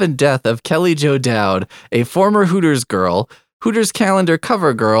 2007 death of Kelly Jo Dowd, a former Hooters girl, Hooters calendar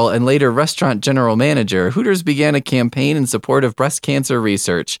cover girl, and later restaurant general manager, Hooters began a campaign in support of breast cancer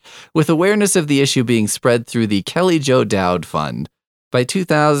research, with awareness of the issue being spread through the Kelly Jo Dowd Fund. By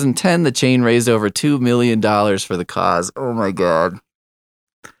 2010, the chain raised over $2 million for the cause. Oh my God.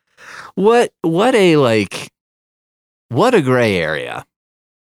 What a gray area.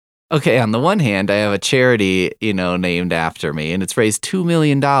 Okay, on the one hand, I have a charity, named after me, and it's raised $2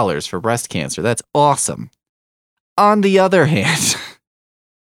 million for breast cancer. That's awesome. On the other hand,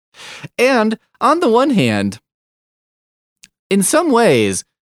 and on the one hand, in some ways,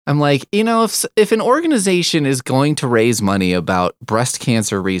 I'm like, if an organization is going to raise money about breast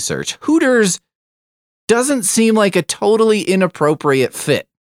cancer research, Hooters doesn't seem like a totally inappropriate fit.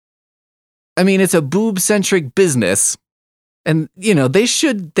 I mean, it's a boob-centric business. And,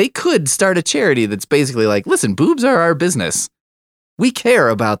 they could start a charity that's basically like, listen, boobs are our business. We care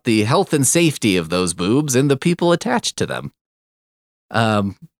about the health and safety of those boobs and the people attached to them.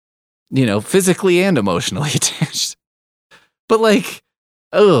 Physically and emotionally attached. But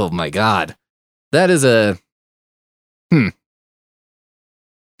oh my God, that is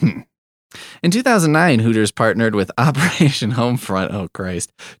In 2009, Hooters partnered with Operation Homefront, oh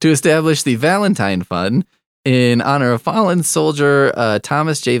Christ, to establish the Valentine Fund in honor of fallen soldier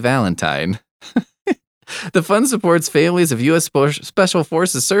Thomas J. Valentine. The fund supports families of U.S. Special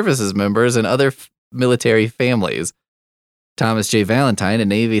Forces services members and other military families. Thomas J. Valentine, a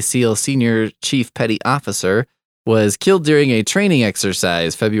Navy SEAL senior chief petty officer, was killed during a training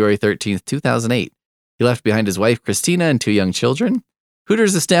exercise February 13th, 2008. He left behind his wife, Christina, and 2 young children.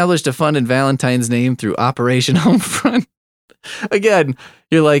 Hooters established a fund in Valentine's name through Operation Homefront. Again,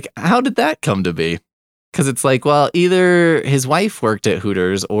 you're like, how did that come to be? Because it's like, well, either his wife worked at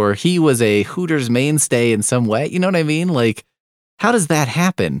Hooters or he was a Hooters mainstay in some way. You know what I mean? Like, how does that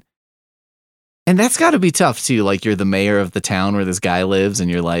happen? And that's got to be tough, too. Like, you're the mayor of the town where this guy lives,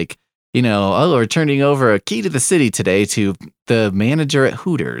 and you're like, we're turning over a key to the city today to the manager at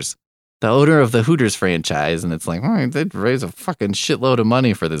Hooters, the owner of the Hooters franchise. And it's like, all right, they'd raise a fucking shitload of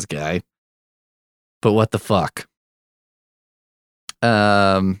money for this guy. But what the fuck?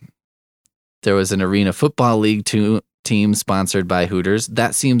 There was an Arena Football League team sponsored by Hooters.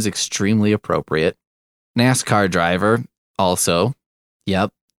 That seems extremely appropriate. NASCAR driver, also.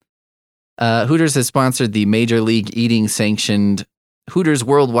 Yep. Hooters has sponsored the Major League Eating sanctioned Hooters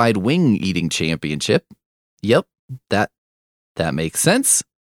Worldwide Wing Eating Championship. Yep, that makes sense.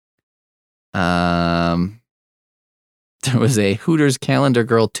 There was a Hooters Calendar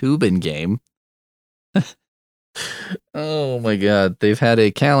Girl tube-in game. Oh my God. They've had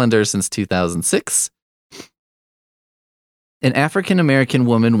a calendar since 2006. An African-American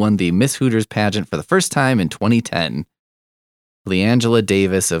woman won the Miss Hooters pageant for the first time in 2010. LeAngela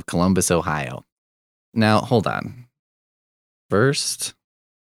Davis of Columbus, Ohio. Now, hold on. First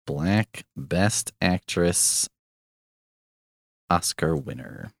Black Best Actress Oscar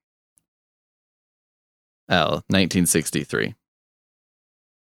winner. Oh, 1963. Is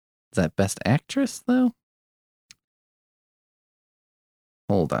that Best Actress, though?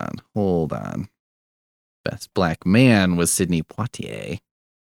 Hold on. Best Black Man was Sidney Poitier.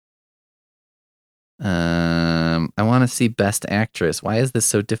 I want to see Best Actress. Why is this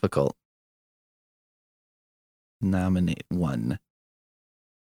so difficult? Nominate one.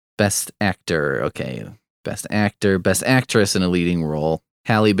 Best actor. Okay. Best actor, best actress in a leading role.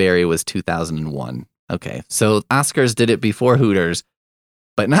 Halle Berry was 2001. Okay. So Oscars did it before Hooters,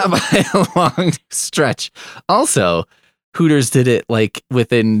 but not by a long stretch. Also, Hooters did it like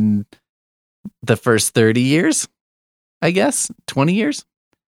within the first 30 years, I guess, 20 years.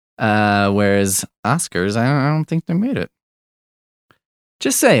 Whereas Oscars, I don't think they made it.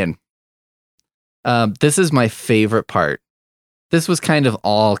 Just saying. This is my favorite part. This was kind of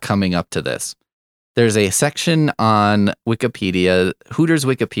all coming up to this. There's a section on Wikipedia, Hooters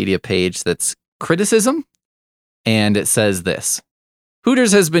Wikipedia page that's criticism, and it says this.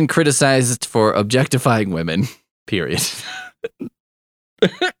 Hooters has been criticized for objectifying women, period.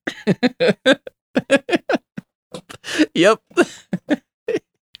 Yep.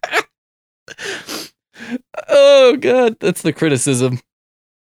 Oh, God, that's the criticism.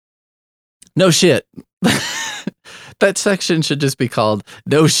 No shit. That section should just be called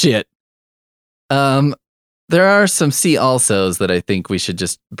No Shit. There are some see alsos that I think we should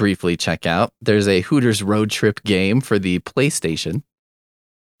just briefly check out. There's a Hooters road trip game for the PlayStation,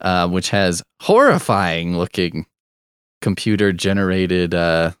 which has horrifying looking computer generated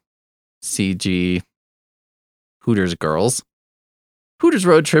CG Hooters girls. Hooters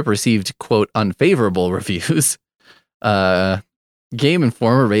road trip received, quote, unfavorable reviews. Game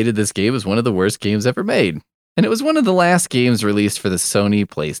Informer rated this game as one of the worst games ever made. And it was one of the last games released for the Sony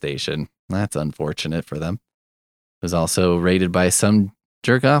PlayStation. That's unfortunate for them. It was also rated by some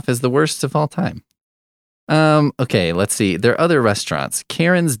jerk-off as the worst of all time. Okay, let's see. There are other restaurants.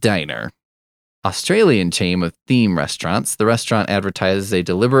 Karen's Diner. Australian chain of theme restaurants. The restaurant advertises a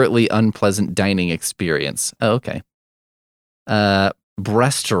deliberately unpleasant dining experience. Oh, okay.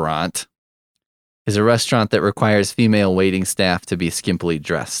 Breastaurant is a restaurant that requires female waiting staff to be skimpily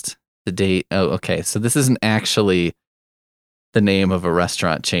dressed. The date. Oh, okay. So this isn't actually the name of a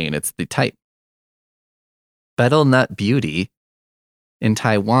restaurant chain. It's the type. Betel Nut Beauty. In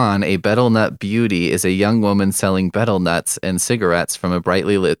Taiwan, a betel nut beauty is a young woman selling betel nuts and cigarettes from a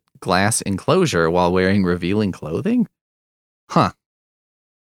brightly lit glass enclosure while wearing revealing clothing? Huh.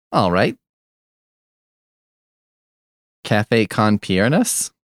 All right. Café Con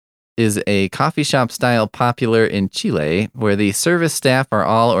Piernas is a coffee shop style popular in Chile where the service staff are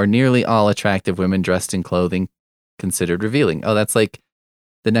all or nearly all attractive women dressed in clothing considered revealing. Oh, that's like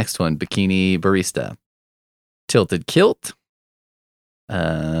the next one, Bikini Barista. Tilted Kilt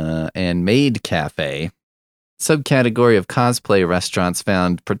and Maid Cafe, subcategory of cosplay restaurants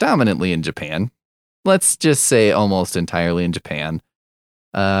found predominantly in Japan. Let's just say almost entirely in Japan.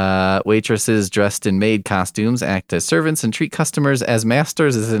 Waitresses dressed in maid costumes act as servants and treat customers as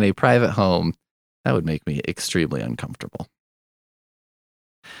masters as in a private home. That would make me extremely uncomfortable.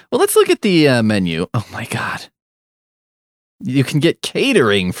 Well, let's look at the menu. Oh my God. You can get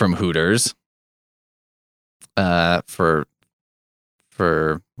catering from Hooters for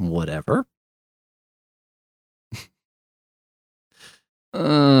whatever.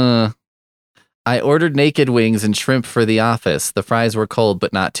 I ordered naked wings and shrimp for the office. The fries were cold,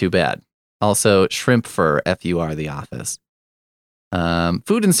 but not too bad. Also, shrimp for FUR the office.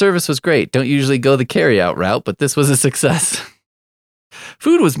 Food and service was great. Don't usually go the carryout route, but this was a success.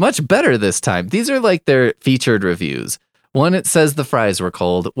 Food was much better this time. These are like their featured reviews. One, it says the fries were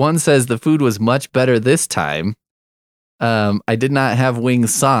cold. One says the food was much better this time. I did not have wing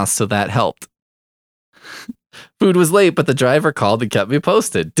sauce, so that helped. Food was late, but the driver called and kept me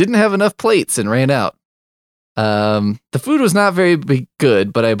posted. Didn't have enough plates and ran out. The food was not very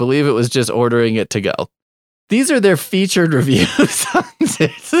good, but I believe it was just ordering it to go. These are their featured reviews on their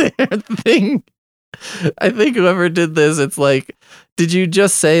thing. I think whoever did this, it's like, did you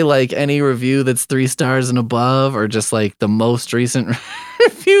just say like any review that's 3 stars and above, or just like the most recent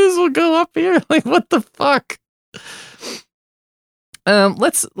reviews will go up here? Like, what the fuck?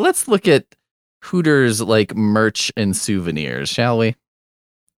 Let's look at Hooters like merch and souvenirs, shall we?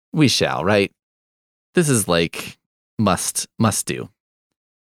 We shall, right? This is like must do.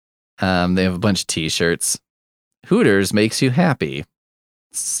 They have a bunch of t-shirts. Hooters makes you happy.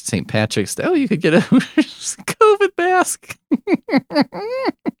 St. Patrick's Day. Oh, you could get a Hooters COVID mask.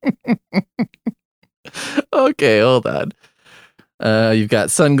 Okay, hold on. You've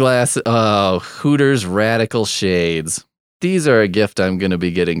got sunglasses. Oh, Hooters Radical Shades. These are a gift I'm going to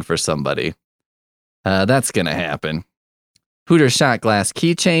be getting for somebody. That's going to happen. Hooters shot glass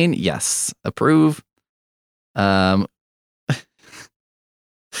keychain. Yes, approve.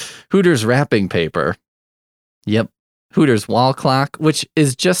 Hooters wrapping paper. Yep. Hooters wall clock, which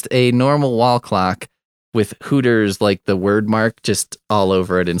is just a normal wall clock with Hooters, like the word mark, just all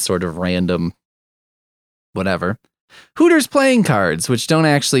over it in sort of random whatever. Hooters playing cards, which don't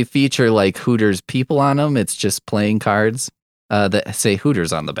actually feature like Hooters people on them. It's just playing cards that say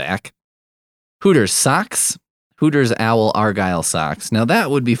Hooters on the back. Hooters socks. Hooters Owl Argyle socks. Now that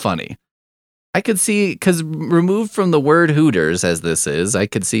would be funny. I could see, because removed from the word Hooters as this is, I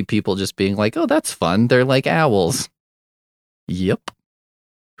could see people just being like, oh, that's fun. They're like owls. Yep.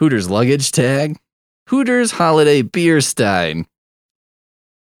 Hooters luggage tag. Hooters holiday beer stein.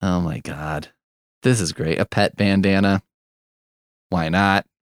 Oh my God. This is great. A pet bandana. Why not?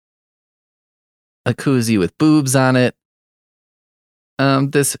 A koozie with boobs on it.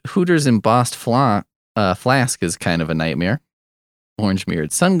 This Hooters embossed flask is kind of a nightmare. Orange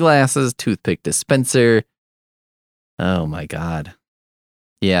mirrored sunglasses, toothpick dispenser. Oh my God.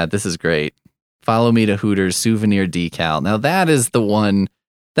 Yeah, this is great. Follow me to Hooters souvenir decal. Now that is the one,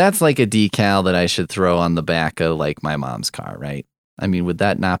 that's like a decal that I should throw on the back of like my mom's car, right? I mean, would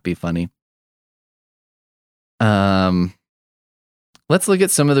that not be funny? Let's look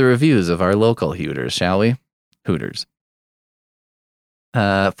at some of the reviews of our local Hooters, shall we? Hooters.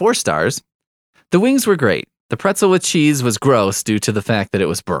 4 stars. The wings were great. The pretzel with cheese was gross due to the fact that it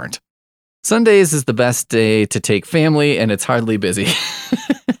was burnt. Sundays is the best day to take family, and it's hardly busy.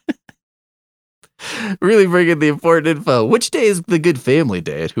 Really bringing the important info. Which day is the good family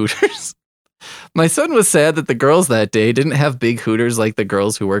day at Hooters? My son was sad that the girls that day didn't have big Hooters like the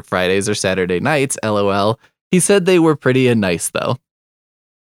girls who work Fridays or Saturday nights, LOL. He said they were pretty and nice, though.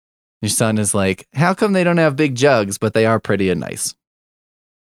 Your son is like, how come they don't have big jugs, but they are pretty and nice?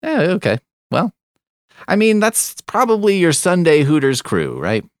 Yeah, okay. Well, I mean, that's probably your Sunday Hooters crew,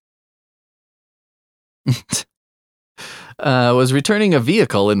 right? Was returning a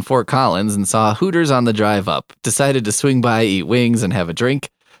vehicle in Fort Collins and saw Hooters on the drive up. Decided to swing by, eat wings, and have a drink.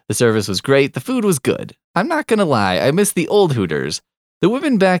 The service was great. The food was good. I'm not going to lie. I miss the old Hooters. The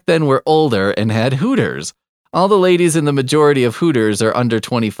women back then were older and had Hooters. All the ladies in the majority of Hooters are under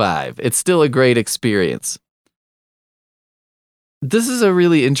 25. It's still a great experience. This is a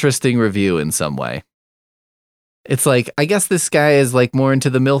really interesting review in some way. It's like, I guess this guy is like more into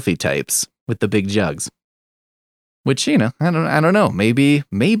the milfy types with the big jugs. Which, you know, I don't know.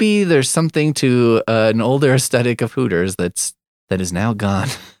 Maybe there's something to an older aesthetic of Hooters that is now gone.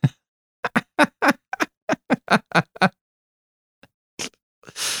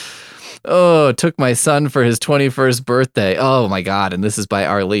 Oh, took my son for his 21st birthday. Oh my God. And this is by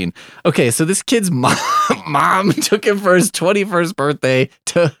Arlene. Okay, so this kid's mom took him for his 21st birthday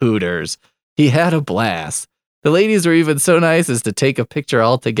to Hooters. He had a blast. The ladies were even so nice as to take a picture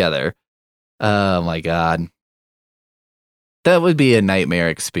all together. Oh my God. That would be a nightmare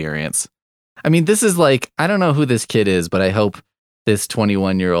experience. I mean, this is like, I don't know who this kid is, but I hope this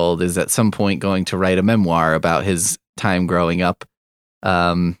 21-year-old is at some point going to write a memoir about his time growing up.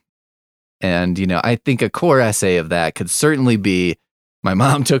 And, you know, I think a core essay of that could certainly be, my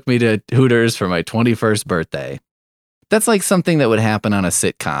mom took me to Hooters for my 21st birthday. That's like something that would happen on a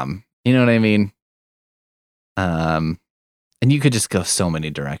sitcom. You know what I mean? And you could just go so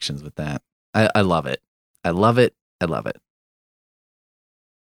many directions with that. I love it. I love it. I love it.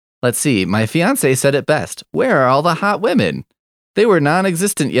 Let's see. My fiance said it best. Where are all the hot women? They were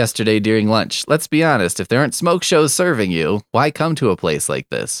non-existent yesterday during lunch. Let's be honest. If there aren't smoke shows serving you, why come to a place like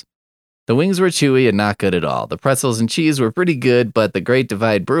this? The wings were chewy and not good at all. The pretzels and cheese were pretty good, but the Great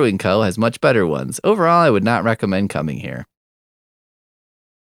Divide Brewing Co. has much better ones. Overall, I would not recommend coming here.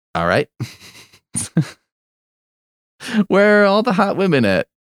 All right. Where are all the hot women at?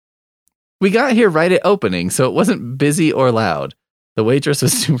 We got here right at opening, so it wasn't busy or loud. The waitress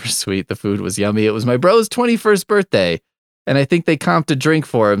was super sweet. The food was yummy. It was my bro's 21st birthday, and I think they comped a drink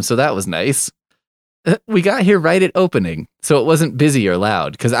for him, so that was nice. We got here right at opening, so it wasn't busy or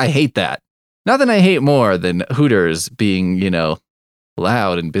loud, because I hate that. Nothing I hate more than Hooters being, you know,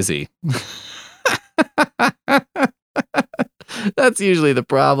 loud and busy. That's usually the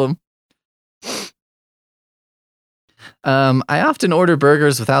problem. I often order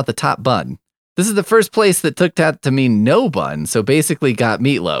burgers without the top bun. This is the first place that took that to mean no bun, so basically got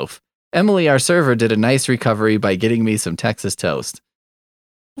meatloaf. Emily, our server, did a nice recovery by getting me some Texas toast.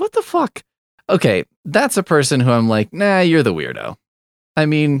 What the fuck? Okay, that's a person who I'm like, nah, you're the weirdo. I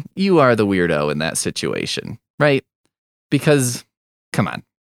mean, you are the weirdo in that situation, right? Because, come on.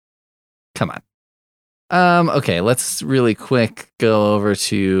 Okay, let's really quick go over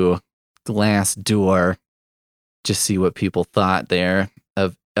to Glassdoor. Just see what people thought there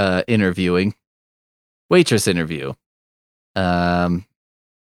of interviewing. Waitress interview.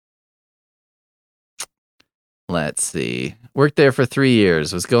 Let's see. Worked there for 3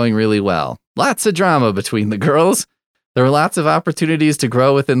 years. Was going really well. Lots of drama between the girls. There were lots of opportunities to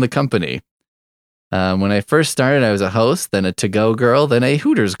grow within the company. When I first started, I was a host, then a to-go girl, then a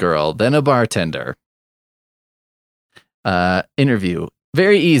Hooters girl, then a bartender. Interview.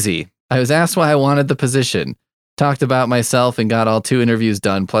 Very easy. I was asked why I wanted the position. Talked about myself and got all 2 interviews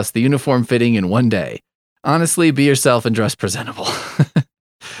done, plus the uniform fitting in one day. Honestly, be yourself and dress presentable.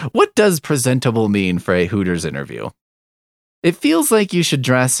 What does presentable mean for a Hooters interview? It feels like you should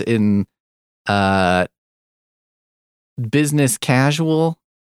dress in business casual,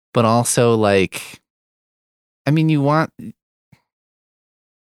 but also like, I mean, you want,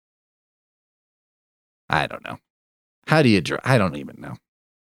 I don't know. How do you dress? I don't even know.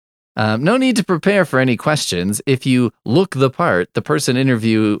 No need to prepare for any questions. If you look the part, the person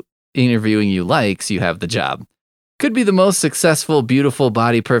interviewing you likes, you have the job. Could be the most successful, beautiful,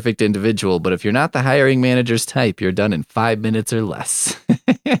 body perfect individual, but if you're not the hiring manager's type, you're done in 5 minutes or less.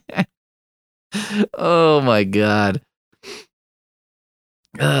 Oh my God.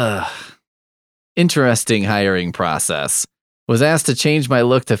 Interesting hiring process. Was asked to change my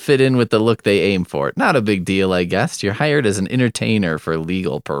look to fit in with the look they aim for. Not a big deal, I guess. You're hired as an entertainer for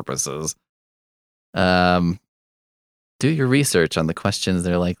legal purposes. Do your research on the questions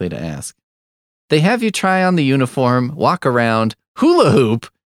they're likely to ask. They have you try on the uniform, walk around, hula hoop,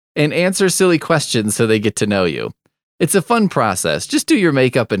 and answer silly questions so they get to know you. It's a fun process. Just do your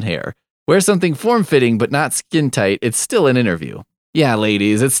makeup and hair. Wear something form-fitting but not skin tight. It's still an interview. Yeah,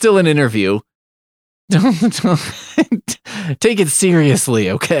 ladies, it's still an interview. Don't take it seriously,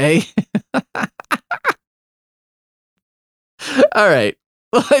 okay? All right.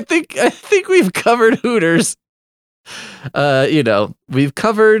 Well, I think we've covered Hooters. We've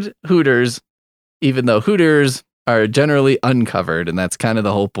covered Hooters, even though Hooters are generally uncovered, and that's kind of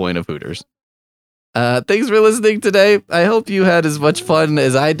the whole point of Hooters. Thanks for listening today. I hope you had as much fun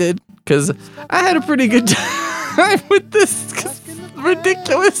as I did, because I had a pretty good time with this. It's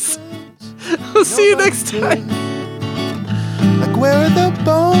ridiculous. We'll see you next time. Like, where are the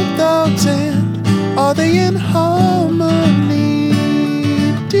bone dogs and are they in harmony?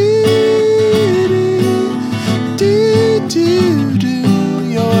 Do, do, do, do.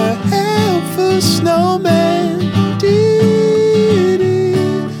 You're a helpful snowman.